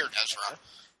stay here, Ezra.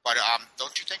 But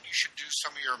don't you think you should do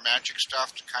some of your magic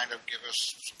stuff to kind of give us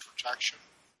some protection?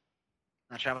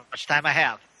 Not sure how much time I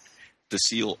have. The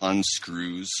seal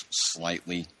unscrews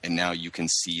slightly, and now you can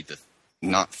see the,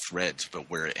 not threads, but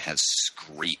where it has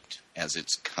scraped as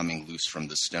it's coming loose from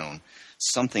the stone.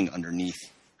 Something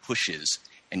underneath pushes,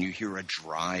 and you hear a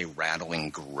dry, rattling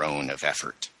groan of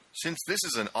effort. Since this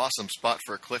is an awesome spot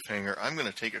for a cliffhanger, I'm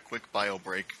going to take a quick bio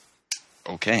break.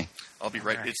 Okay. I'll be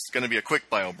right. It's going to be a quick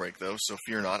bio break, though, so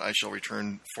fear not. I shall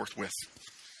return forthwith.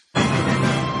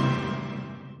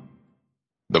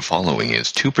 The following is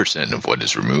 2% of what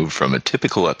is removed from a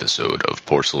typical episode of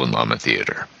Porcelain Llama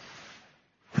Theater.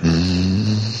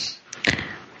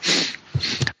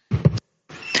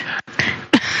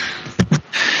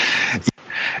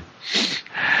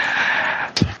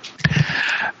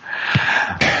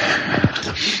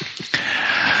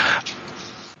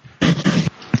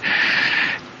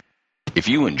 If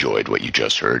you enjoyed what you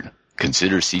just heard,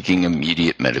 consider seeking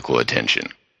immediate medical attention.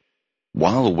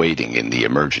 While awaiting in the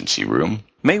emergency room,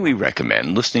 may we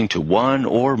recommend listening to one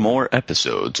or more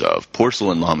episodes of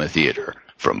Porcelain Llama Theater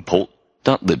from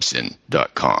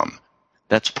polt.libsyn.com.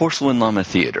 That's Porcelain Llama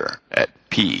Theater at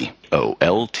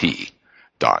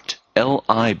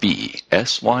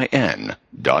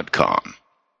POLT.LIBSYN.com.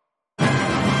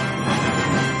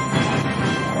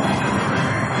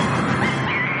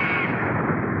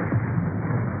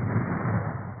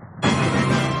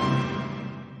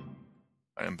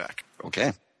 I am back.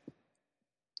 Okay.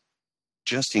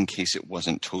 Just in case it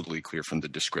wasn't totally clear from the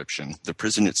description, the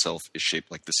prison itself is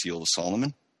shaped like the Seal of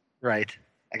Solomon. Right.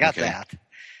 I got Okay. that.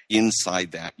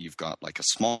 Inside that, you've got like a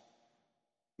small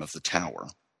of the tower.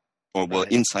 Or, well,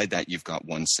 Right. inside that, you've got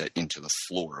one set into the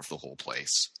floor of the whole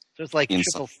place. So it's like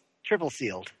Inside- triple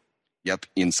sealed. Yep,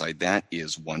 inside that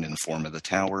is one in the form of the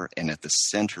tower, and at the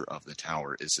center of the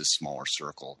tower is this smaller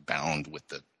circle bound with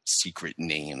the secret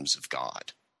names of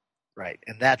God. Right.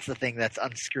 And that's the thing that's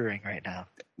unscrewing right now.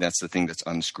 That's the thing that's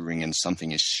unscrewing, and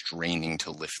something is straining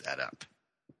to lift that up.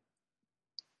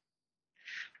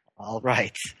 All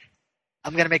right.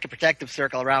 I'm going to make a protective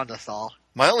circle around us all.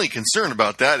 My only concern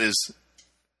about that is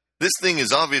this thing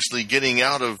is obviously getting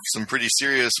out of some pretty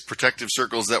serious protective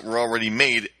circles that were already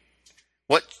made.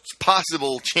 What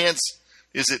possible chance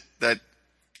is it that...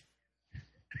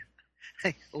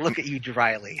 Look at you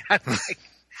dryly. I'm like,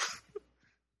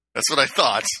 That's what I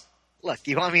thought. look,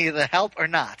 you want me to help or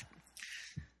not?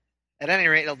 At any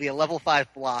rate, it'll be a level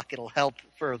 5 block. It'll help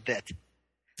for a bit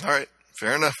All right,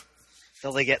 fair enough.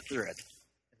 till they get through it.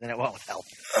 And then it won't help.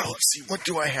 Oh, let's see, what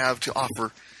do I have to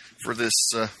offer for this?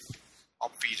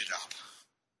 I'll beat it up.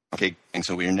 Okay, and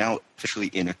so we are now officially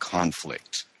in a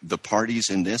conflict. The parties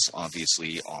in this,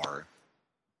 obviously, are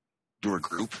your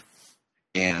group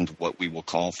and what we will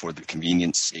call, for the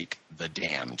convenience sake, the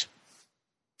damned.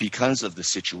 Because of the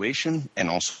situation, and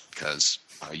also because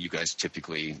you guys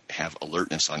typically have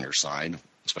alertness on your side,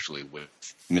 especially with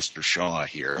Mr. Shaw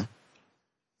here,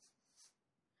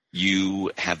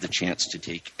 you have the chance to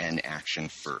take an action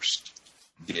first.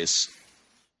 This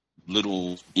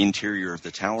little interior of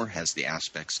the tower has the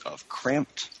aspects of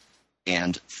cramped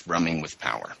and thrumming with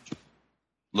power.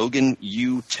 Logan,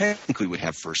 you technically would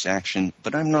have first action,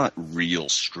 but I'm not real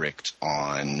strict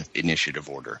on initiative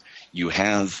order. You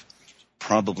have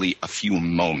probably a few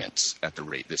moments at the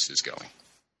rate this is going.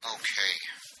 Okay.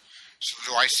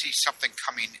 So do I see something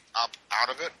coming up out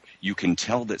of it? You can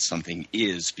tell that something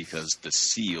is because the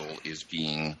seal is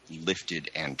being lifted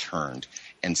and turned,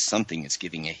 and something is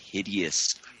giving a hideous,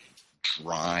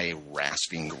 dry,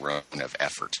 rasping groan of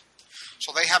effort.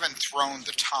 So they haven't thrown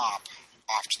the top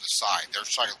off to the side. They're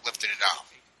sort of lifted it up.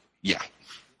 Yeah.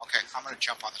 Okay, I'm going to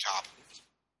jump on the top.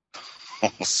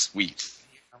 Oh, sweet.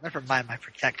 I'll never mind my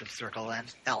protective circle then.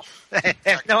 Hell.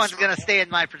 If no one's going to stay in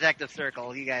my protective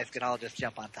circle, you guys can all just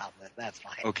jump on top of it. That's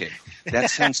fine. Okay. That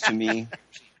sounds to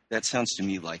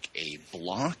me like a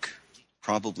block,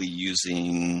 probably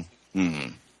using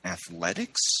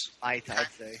athletics. Might, I'd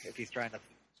say, if he's trying to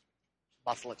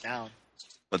muscle it down.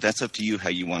 But that's up to you how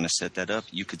you want to set that up.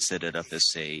 You could set it up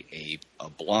as, say, a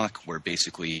block where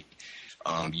basically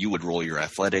you would roll your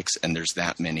athletics, and there's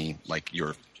that many, like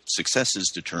your successes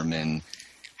determine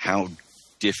how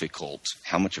difficult,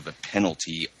 how much of a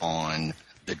penalty on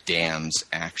the dam's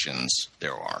actions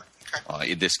there are.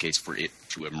 Okay. In this case, for it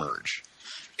to emerge.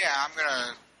 Yeah, I'm going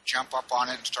to jump up on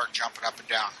it and start jumping up and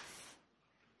down.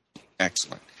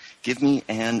 Excellent. Give me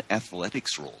an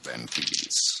athletics roll then,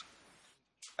 please.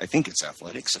 I think it's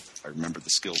athletics, if I remember the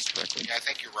skills correctly. Yeah, I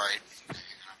think you're right. I'm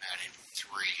adding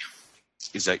 3.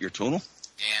 Is that your total?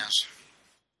 Yes.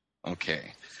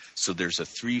 Okay. So there's a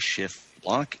 3-shift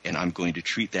block, and I'm going to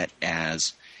treat that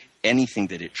as anything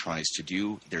that it tries to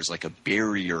do. There's like a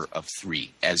barrier of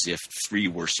 3, as if 3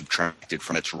 were subtracted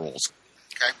from its rolls.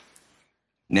 Okay.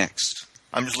 Next.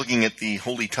 I'm just looking at the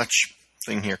Holy Touch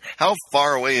thing here. How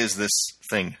far away is this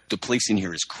thing? The place in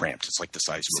here is cramped. It's like the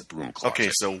size of a broom closet.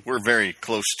 Okay, so we're very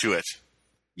close to it.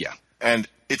 Yeah. And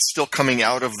it's still coming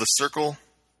out of the circle?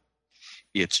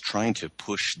 It's trying to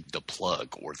push the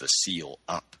plug or the seal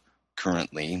up.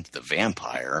 Currently, the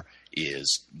vampire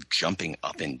is jumping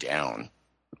up and down.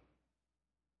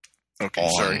 Okay,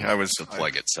 on sorry. the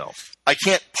plug itself. I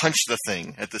can't punch the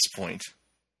thing at this point.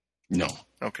 No.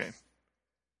 Okay.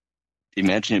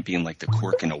 Imagine it being like the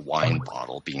cork in a wine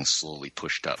bottle being slowly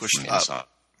pushed up from inside.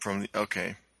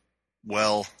 Okay.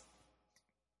 Well,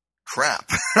 crap.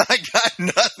 I got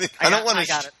nothing. I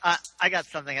got it. I got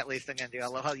something at least I'm going to do. I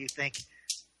love how you think.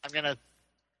 I'm going to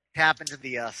tap into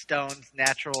the stone's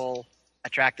natural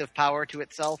attractive power to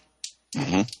itself.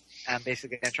 Mm-hmm. I'm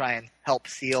basically going to try and help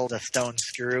seal the stone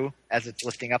screw as it's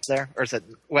lifting up there. Or is it,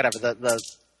 whatever,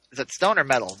 is it stone or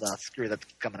metal, the screw that's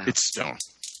coming out? It's stone.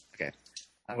 Okay.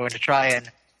 I'm going to try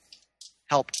and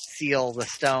help seal the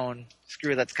stone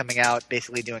screw that's coming out,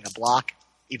 basically doing a block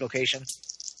evocation.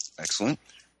 Excellent.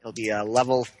 It'll be a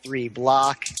level 3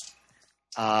 block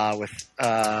with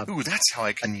Ooh, that's how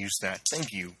I can use that.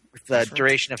 Thank you. With the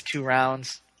duration of 2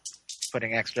 rounds,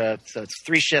 putting extra, so it's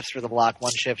 3 shifts for the block,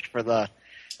 1 shift for the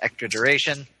extra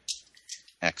duration.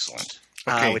 Excellent.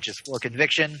 Okay. Which is 4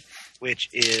 conviction, which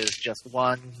is just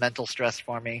 1 mental stress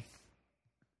for me,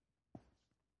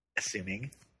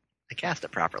 assuming I cast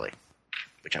it properly,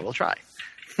 which I will try.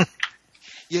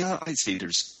 Yeah, I'd say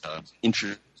there's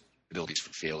abilities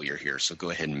for failure here, so go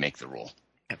ahead and make the roll.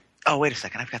 Oh, wait a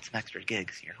second. I've got some extra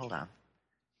gigs here. Hold on.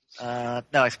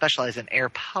 No, I specialize in air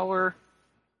power.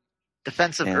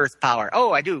 Defensive earth power.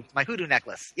 Oh, I do. My hoodoo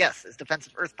necklace. Yes, it's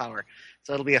defensive earth power.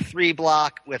 So it'll be a 3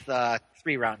 block with a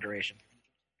 3 round duration.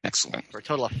 Excellent. For a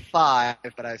total of 5,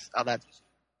 but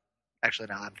actually,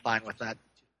 no, I'm fine with that.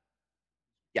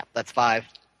 Yeah, that's 5.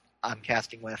 I'm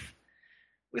casting with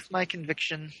my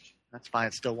conviction. That's fine.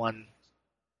 It's still 1.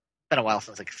 Been a while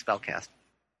since I spell cast.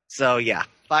 So yeah,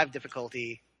 5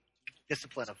 difficulty,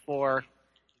 discipline of 4.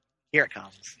 Here it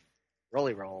comes.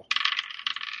 Rolly roll.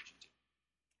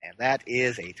 And that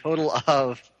is a total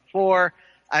of 4.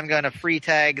 I'm going to free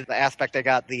tag the aspect I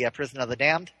got, the Prison of the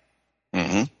Damned.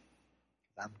 Mm-hmm.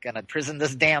 I'm going to prison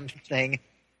this damned thing,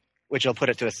 which will put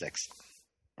it to a 6.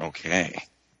 Okay.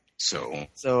 So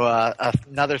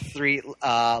Another 3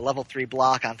 level 3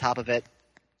 block on top of it.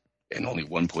 And only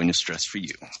 1 point of stress for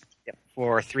you. Yep,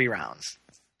 for 3 rounds.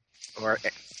 Or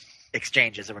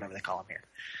exchanges, or whatever they call them here.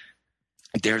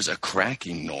 There's a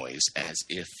cracking noise as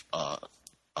if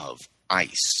of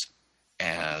ice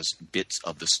as bits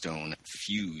of the stone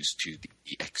fuse to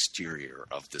the exterior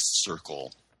of this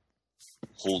circle,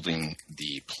 holding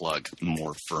the plug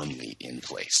more firmly in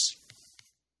place.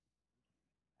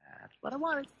 That's what I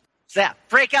wanted. Zap!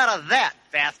 Break out of that,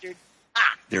 bastard!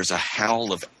 Ah! There's a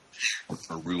howl of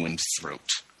a ruined throat.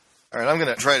 All right, I'm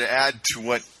going to try to add to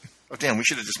what... Oh, damn, we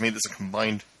should have just made this a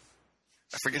combined...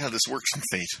 I forget how this works in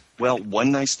Fate. Well,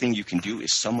 one nice thing you can do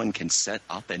is someone can set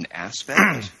up an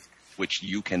aspect, which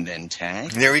you can then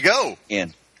tag. There we go.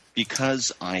 And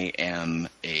because I am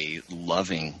a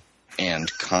loving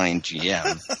and kind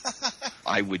GM,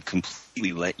 I would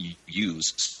completely let you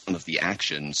use some of the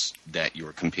actions that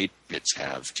your compatriots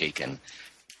have taken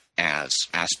as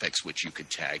aspects which you could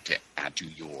tag to add to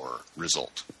your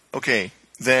result. Okay,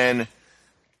 then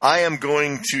I am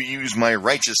going to use my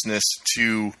righteousness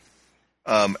to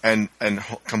and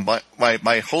combine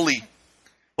my holy.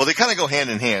 Well, they kind of go hand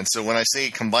in hand. So when I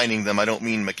say combining them, I don't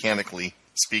mean mechanically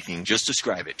speaking. Just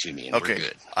describe it to me, and okay. We're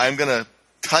good. I'm going to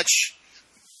touch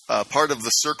part of the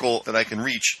circle that I can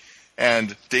reach,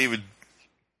 and David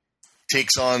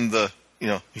takes on the.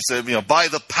 He said, by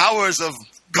the powers of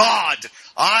God,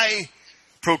 I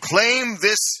proclaim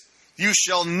this. You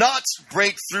shall not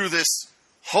break through this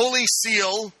holy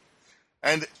seal.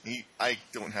 And I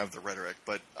don't have the rhetoric,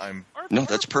 but I'm... No,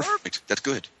 that's perfect. That's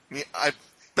good. I've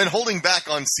been holding back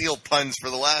on seal puns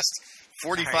for the last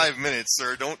 45 minutes,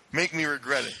 sir. Don't make me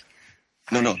regret it.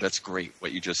 No, that's great.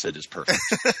 What you just said is perfect.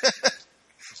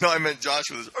 No, I meant Josh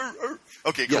with his...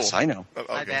 Okay, cool. Yes, I know.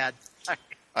 Okay. My bad.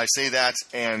 I say that,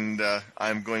 and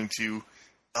I'm going to...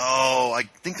 Oh, I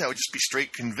think that would just be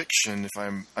straight conviction if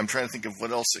I'm trying to think of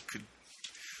what else it could...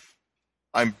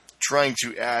 I'm trying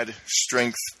to add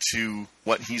strength to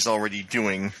what he's already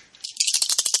doing.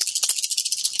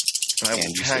 I will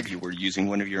And you tag. said you were using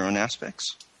one of your own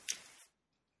aspects?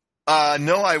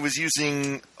 No, I was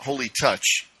using Holy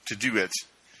Touch to do it.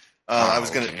 I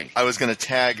was gonna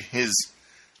tag his,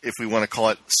 if we want to call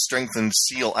it, strengthened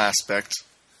seal aspect.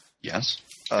 Yes,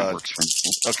 that works for me.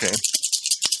 Okay.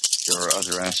 There are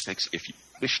other aspects. If you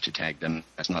wish to tag them,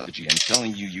 that's not the GM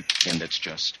telling you, you can. That's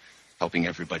just helping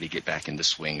everybody get back in the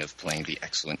swing of playing the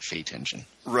excellent Fate engine.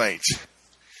 Right.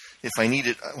 If I need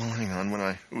it, well, hang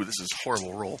on. Ooh, this is a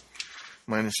horrible roll.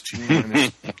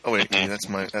 -2. Oh wait, that's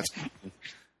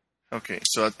okay.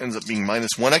 So it ends up being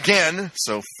 -1 again.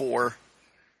 So 4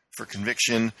 for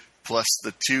conviction plus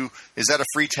the 2. Is that a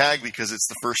free tag because it's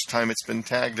the first time it's been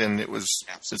tagged and it was?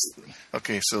 Absolutely.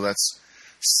 Okay, so that's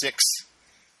 6.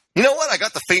 You know what? I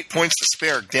got the fate points to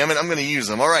spare. Damn it, I'm going to use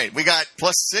them. All right, we got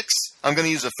 +6. I'm going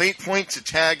to use a fate point to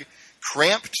tag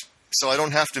Cramped, so I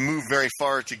don't have to move very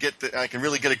far to get I can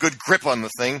really get a good grip on the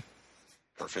thing.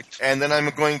 Perfect. And then I'm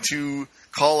going to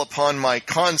call upon my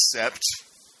Concept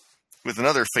with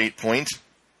another fate point.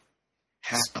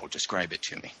 How? Describe it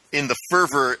to me. In the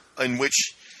fervor in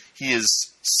which he is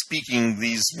speaking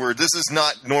these words. This is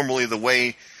not normally the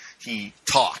way he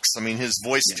talks. I mean, his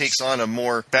voice takes on a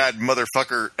more bad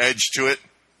motherfucker edge to it,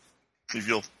 if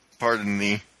you'll pardon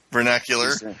the vernacular.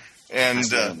 Is there And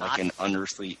an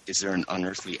unearthly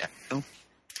echo?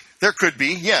 there could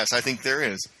be, yes, I think there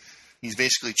is. He's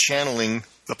basically channeling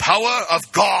the power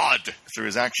of God through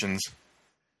his actions.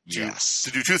 Yes.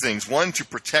 To do 2 things. 1, to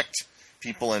protect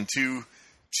people, and 2,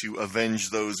 to avenge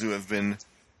those who have been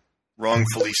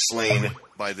wrongfully slain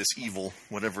by this evil,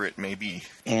 whatever it may be.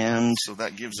 And So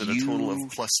that gives it a total of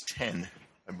 +10,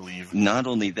 I believe. not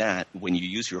only that, when you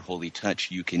use your Holy Touch,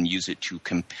 you can use it to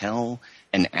compel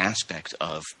an aspect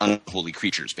of unholy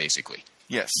creatures, basically.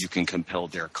 Yes. You can compel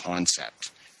their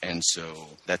concept. And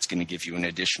so that's going to give you an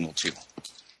additional 2.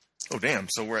 Oh, damn.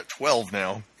 So we're at 12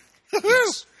 now.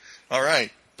 Yes. All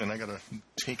right. Then I got to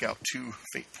take out 2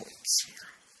 fate points here.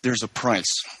 There's a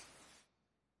price.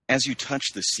 As you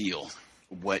touch the seal,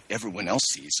 what everyone else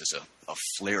sees is a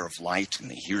flare of light, and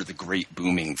they hear the great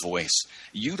booming voice.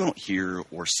 You don't hear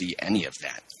or see any of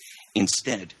that.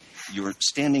 Instead, you're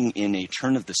standing in a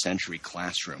turn-of-the-century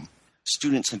classroom.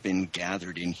 Students have been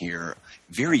gathered in here,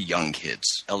 very young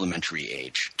kids, elementary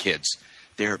age kids.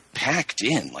 They're packed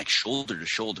in, like shoulder to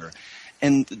shoulder,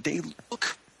 and they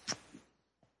look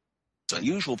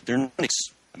unusual. They're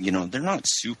not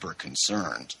super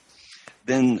concerned.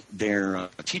 Then their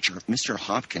teacher, Mr.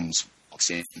 Hopkins,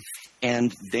 walks in,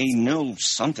 and they know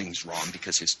something's wrong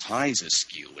because his tie's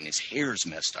askew and his hair's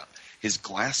messed up. His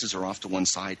glasses are off to one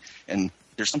side, and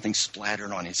there's something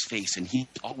splattered on his face, and he's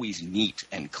always neat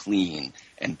and clean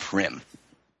and prim.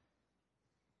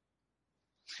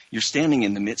 You're standing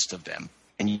in the midst of them,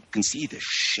 and you can see the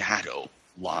shadow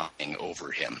lying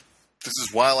over him. This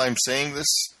is while I'm saying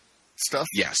this stuff?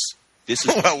 Yes, this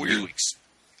is How weird.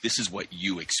 This is what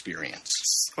you experience.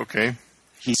 Okay.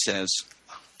 He says,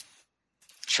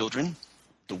 "Children,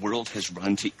 the world has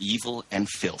run to evil and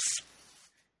filth,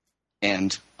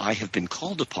 and I have been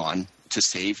called upon to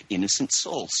save innocent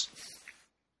souls."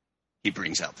 He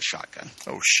brings out the shotgun.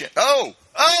 Oh, shit. Oh!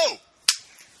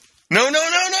 No!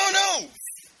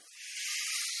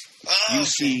 Oh, You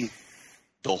see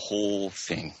the whole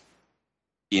thing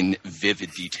in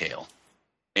vivid detail.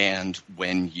 And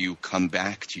when you come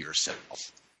back to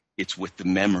yourself, it's with the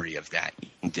memory of that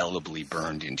indelibly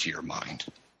burned into your mind.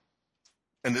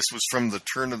 And this was from the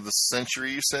turn of the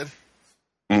century, you said?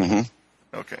 Mm-hmm.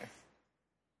 Okay.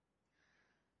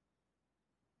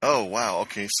 Oh, wow.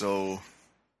 Okay, so...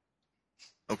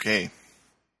 Okay.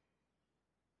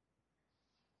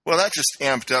 Well, that just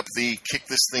amped up the kick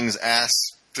this thing's ass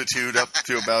attitude up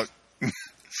to about...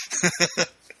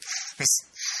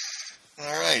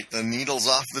 All right, the needle's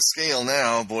off the scale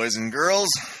now, boys and girls.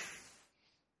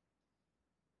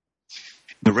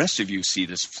 The rest of you see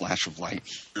this flash of light,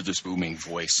 hear this booming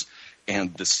voice,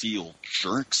 and the seal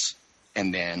jerks,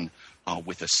 and then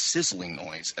with a sizzling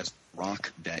noise as the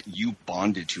rock that you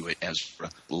bonded to it as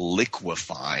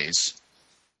liquefies,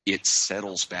 it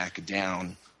settles back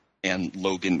down, and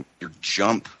Logan, your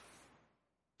jump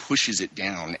pushes it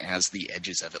down as the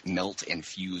edges of it melt and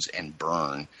fuse and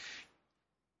burn,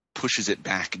 pushes it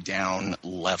back down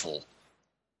level,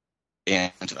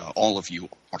 and all of you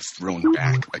are thrown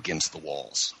back against the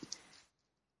walls.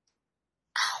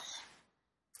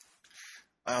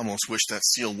 I almost wish that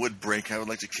seal would break. I would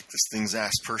like to kick this thing's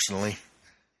ass personally.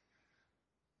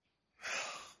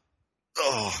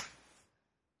 Oh.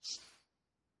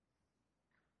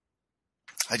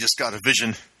 I just got a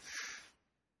vision.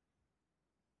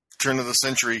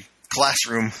 turn-of-the-century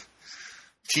classroom,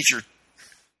 teacher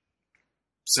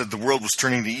said the world was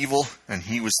turning to evil, and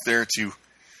he was there to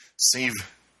save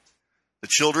the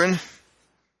children.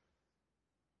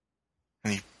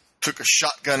 And he took a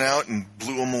shotgun out and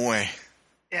blew them away.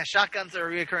 Yeah, shotguns are a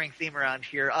recurring theme around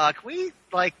here. Can we,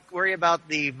 worry about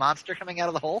the monster coming out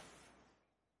of the hole?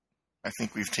 I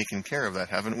think we've taken care of that,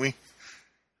 haven't we?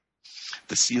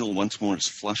 The seal once more is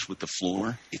flush with the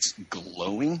floor. It's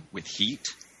glowing with heat,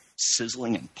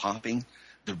 sizzling and popping.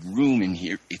 The room in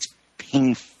here, it's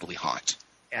painfully hot.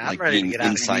 Yeah, I'm ready to get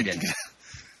out of here.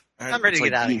 I'm ready to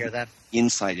get out of here, then.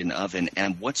 Inside an oven,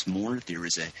 and what's more, there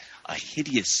is a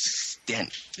hideous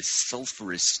stench, this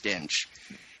sulfurous stench,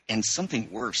 and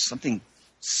something worse, something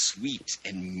sweet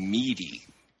and meaty.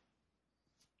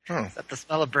 Is that the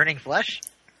smell of burning flesh?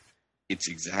 It's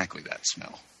exactly that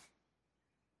smell.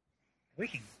 We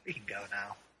can go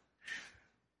now.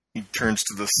 He turns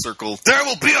to the circle. There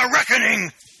will be a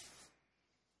reckoning!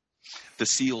 The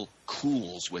seal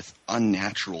cools with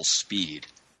unnatural speed,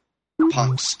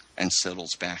 pops, and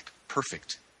settles back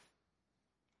perfect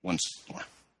once more.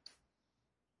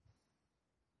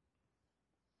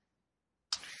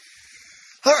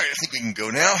 All right, I think we can go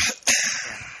now.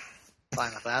 Yeah,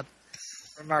 fine with that.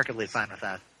 Remarkably fine with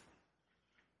that.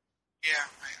 Yeah,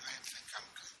 I think I'm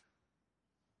good.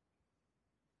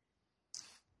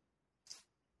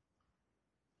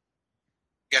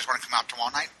 You guys want to come out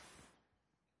tomorrow night?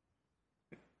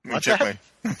 Let me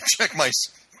check my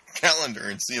calendar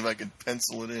and see if I can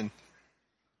pencil it in.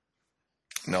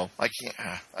 No, I can't.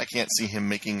 I can't see him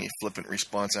making a flippant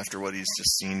response after what he's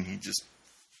just seen. Well,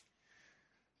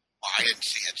 I didn't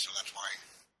see it, so that's why.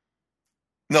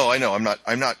 No, I know. I'm not.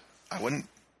 I wouldn't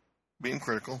being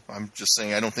critical. I'm just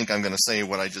saying I don't think I'm going to say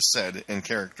what I just said in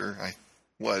character. I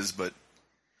was, but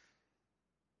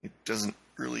it doesn't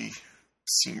really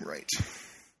seem right.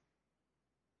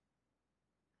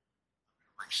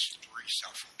 Bring 3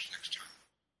 cell phones next time.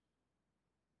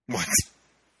 What?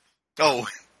 Oh,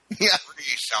 yeah. 3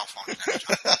 cell phones next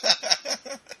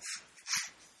time.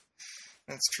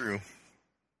 That's true.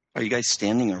 Are you guys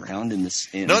standing around in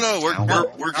this? No, we're getting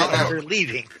out. We're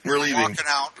leaving. We're leaving. Walking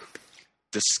out.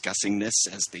 Discussing this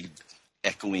as the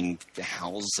echoing the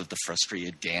howls of the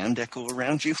frustrated damned echo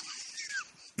around you?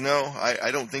 No,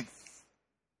 I don't think...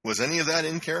 Was any of that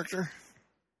in character?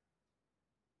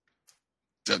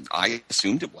 I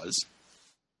assumed it was.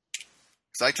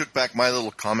 Because I took back my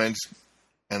little comment,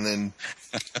 and then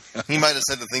he might have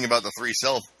said the thing about the 3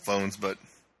 cell phones, but...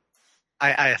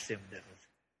 I assumed it was.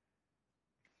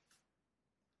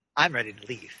 I'm ready to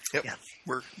leave. Yep. Yes.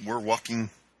 We're walking.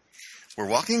 We're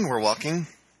walking.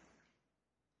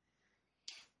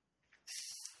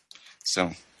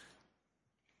 So,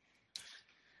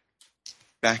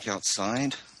 back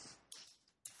outside,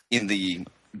 in the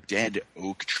dead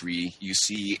oak tree, you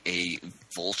see a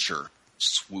vulture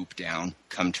swoop down,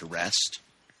 come to rest.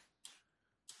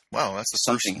 Wow, that's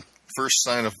the first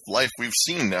sign of life we've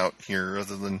seen out here,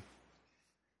 other than...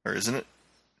 Or isn't it?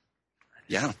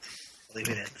 Yeah. I believe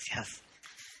it is, yes.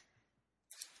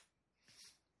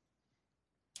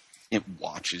 It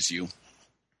watches you.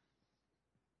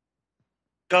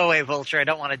 Go away, vulture. I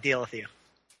don't want to deal with you.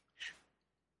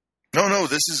 No,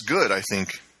 this is good, I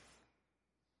think.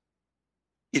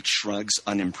 It shrugs,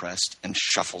 unimpressed, and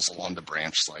shuffles along the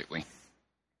branch slightly.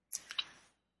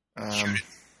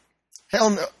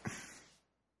 Hell no.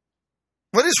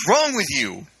 What is wrong with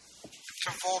you? It's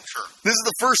a vulture. This is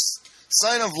the first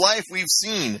sign of life we've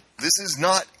seen. This is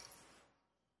not...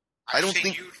 I've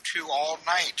seen you two all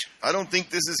night. I don't think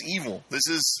this is evil. This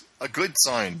is a good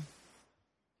sign.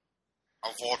 A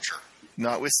vulture.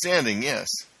 Notwithstanding, yes.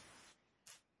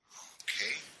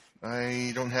 Okay.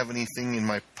 I don't have anything in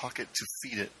my pocket to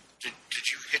feed it. Did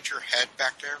you hit your head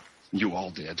back there? You all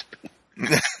did.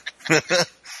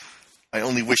 I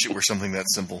only wish it were something that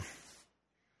simple.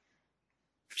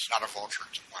 It's not a vulture,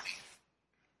 it's a bunny.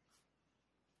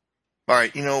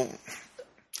 Alright,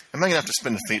 I'm not going to have to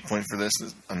spend a fate point for this.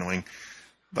 It's annoying.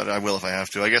 But I will if I have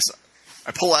to. I guess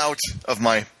I pull out of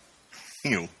my...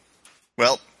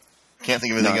 Well, can't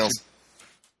think of anything else.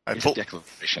 I pull...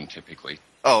 Declaration, typically.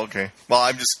 Oh, okay. Well,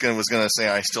 I was going to say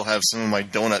I still have some of my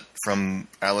donut from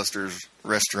Alistair's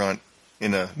restaurant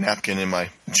in a napkin in my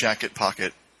jacket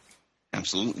pocket.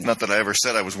 Absolutely. Not that I ever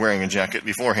said I was wearing a jacket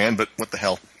beforehand, but what the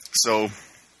hell. So,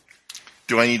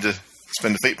 do I need to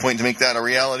spend a fate point to make that a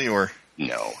reality, or...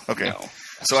 No. Okay. No,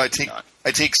 so I take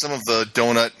some of the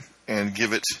donut and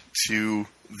give it to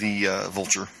the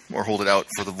vulture, or hold it out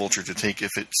for the vulture to take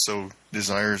if it so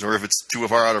desires, or if it's too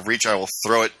far out of reach, I will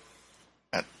throw it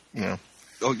at,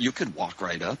 Oh, you could walk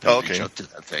right up and reach up to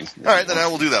that thing. All right, then I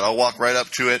will do that. I'll walk right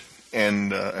up to it,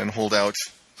 and hold out.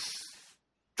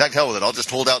 In fact, hell with it. I'll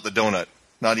just hold out the donut,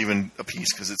 not even a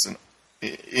piece, because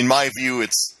in my view,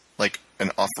 it's like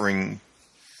an offering.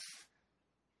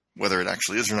 Whether it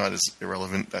actually is or not is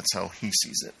irrelevant. That's how he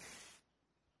sees it.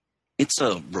 It's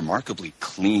a remarkably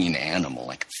clean animal,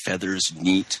 like feathers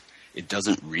neat. It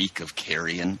doesn't reek of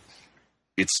carrion.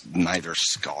 It's neither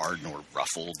scarred nor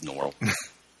ruffled nor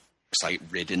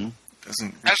sight-ridden.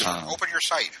 Ezra, open your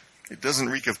sight. It doesn't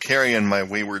reek of carrion, my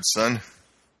wayward son.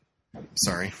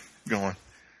 Sorry, go on.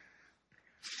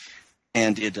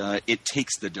 And it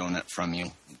takes the donut from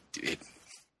you. It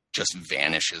just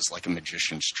vanishes like a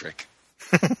magician's trick.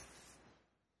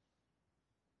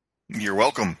 You're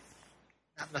welcome.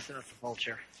 Not messing with the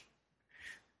vulture.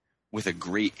 With a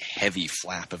great heavy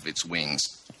flap of its wings,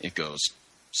 it goes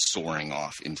soaring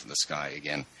off into the sky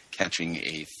again, catching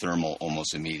a thermal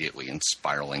almost immediately and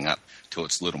spiraling up till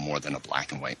it's little more than a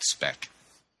black and white speck.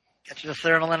 Catching a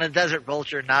thermal in a desert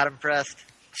vulture, not impressed.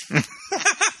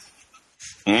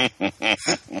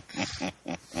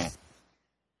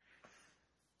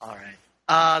 All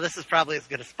right. This is probably as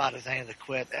good a spot as any to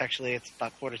quit. Actually, it's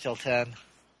about 10:45.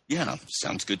 Yeah,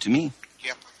 sounds good to me.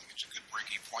 Yep, I think it's a good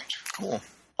breaking point. Cool.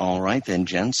 All right then,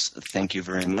 gents. Thank you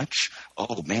very much.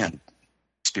 Oh, man.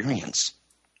 Experience.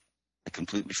 I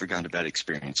completely forgot about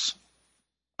experience.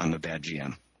 I'm a bad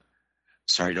GM.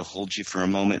 Sorry to hold you for a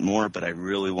moment more, but I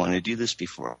really want to do this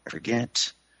before I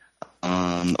forget.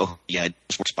 It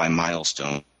works by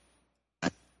milestone.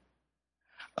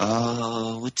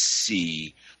 Let's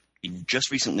see. We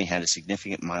just recently had a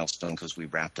significant milestone because we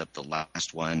wrapped up the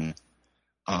last one.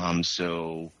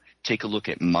 So take a look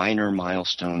at minor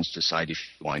milestones. Decide if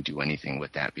you want to do anything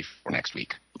with that before next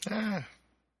week.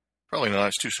 Probably not.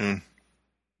 It's too soon.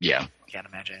 Yeah. Can't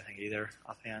imagine anything either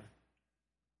offhand.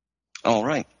 All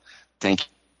right. Thank you.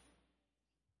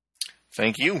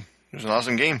 Thank you. It was an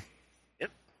awesome game.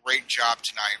 Great job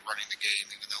tonight running the game,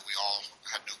 even though we all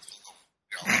had no clue.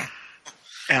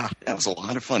 Yeah. That was a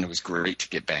lot of fun. It was great to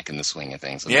get back in the swing of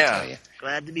things. Let me tell you.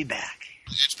 Glad to be back.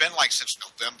 It's been like since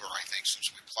November, I think,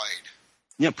 since we played.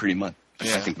 Yeah, pretty much.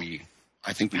 Yeah. I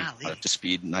think we got up to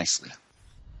speed nicely.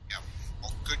 Yeah.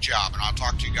 Well, good job, and I'll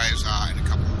talk to you guys in a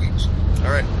couple of weeks.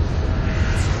 All right. All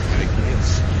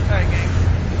right, gang.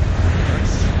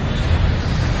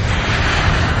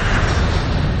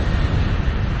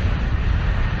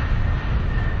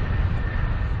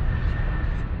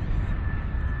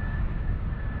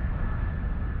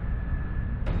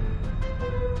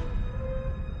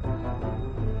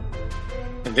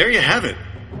 And there you have it.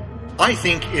 I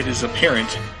think it is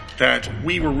apparent that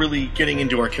we were really getting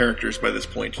into our characters by this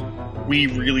point. We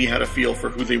really had a feel for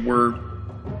who they were,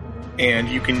 and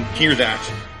you can hear that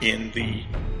in the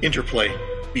interplay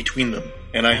between them.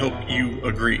 And I hope you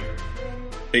agree.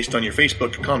 Based on your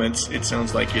Facebook comments, it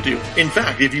sounds like you do. In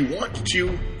fact, if you want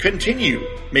to continue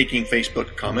making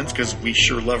Facebook comments, because we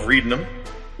sure love reading them,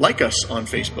 like us on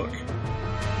Facebook.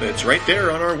 It's right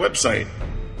there on our website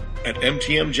at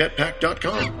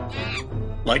mtmjetpack.com.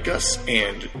 Like us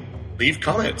and leave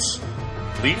comments.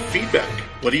 Leave feedback.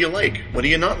 What do you like? What do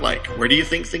you not like? Where do you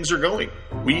think things are going?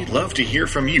 We love to hear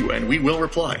from you, and we will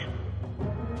reply.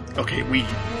 Okay, we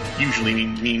usually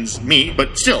means me,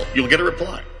 but still, you'll get a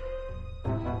reply.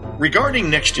 Regarding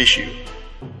next issue,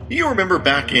 you remember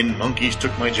back in Monkeys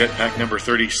Took My Jetpack number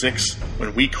 36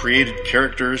 when we created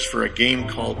characters for a game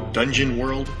called Dungeon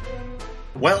World?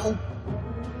 Well,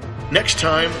 next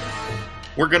time,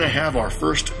 we're going to have our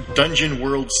first Dungeon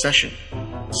World session.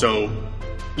 So,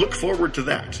 look forward to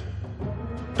that.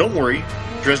 Don't worry,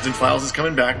 Dresden Files is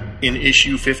coming back in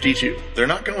issue 52. They're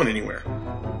not going anywhere.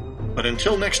 But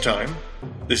until next time,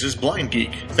 this is Blind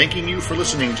Geek, thanking you for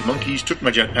listening to Monkeys Took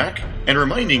My Jetpack, and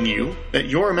reminding you that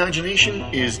your imagination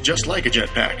is just like a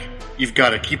jetpack. You've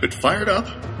got to keep it fired up,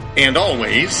 and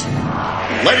always,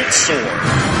 let it soar.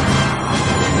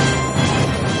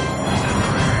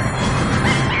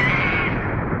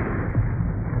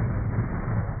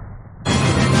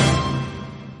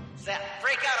 Zap,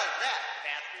 break out of that.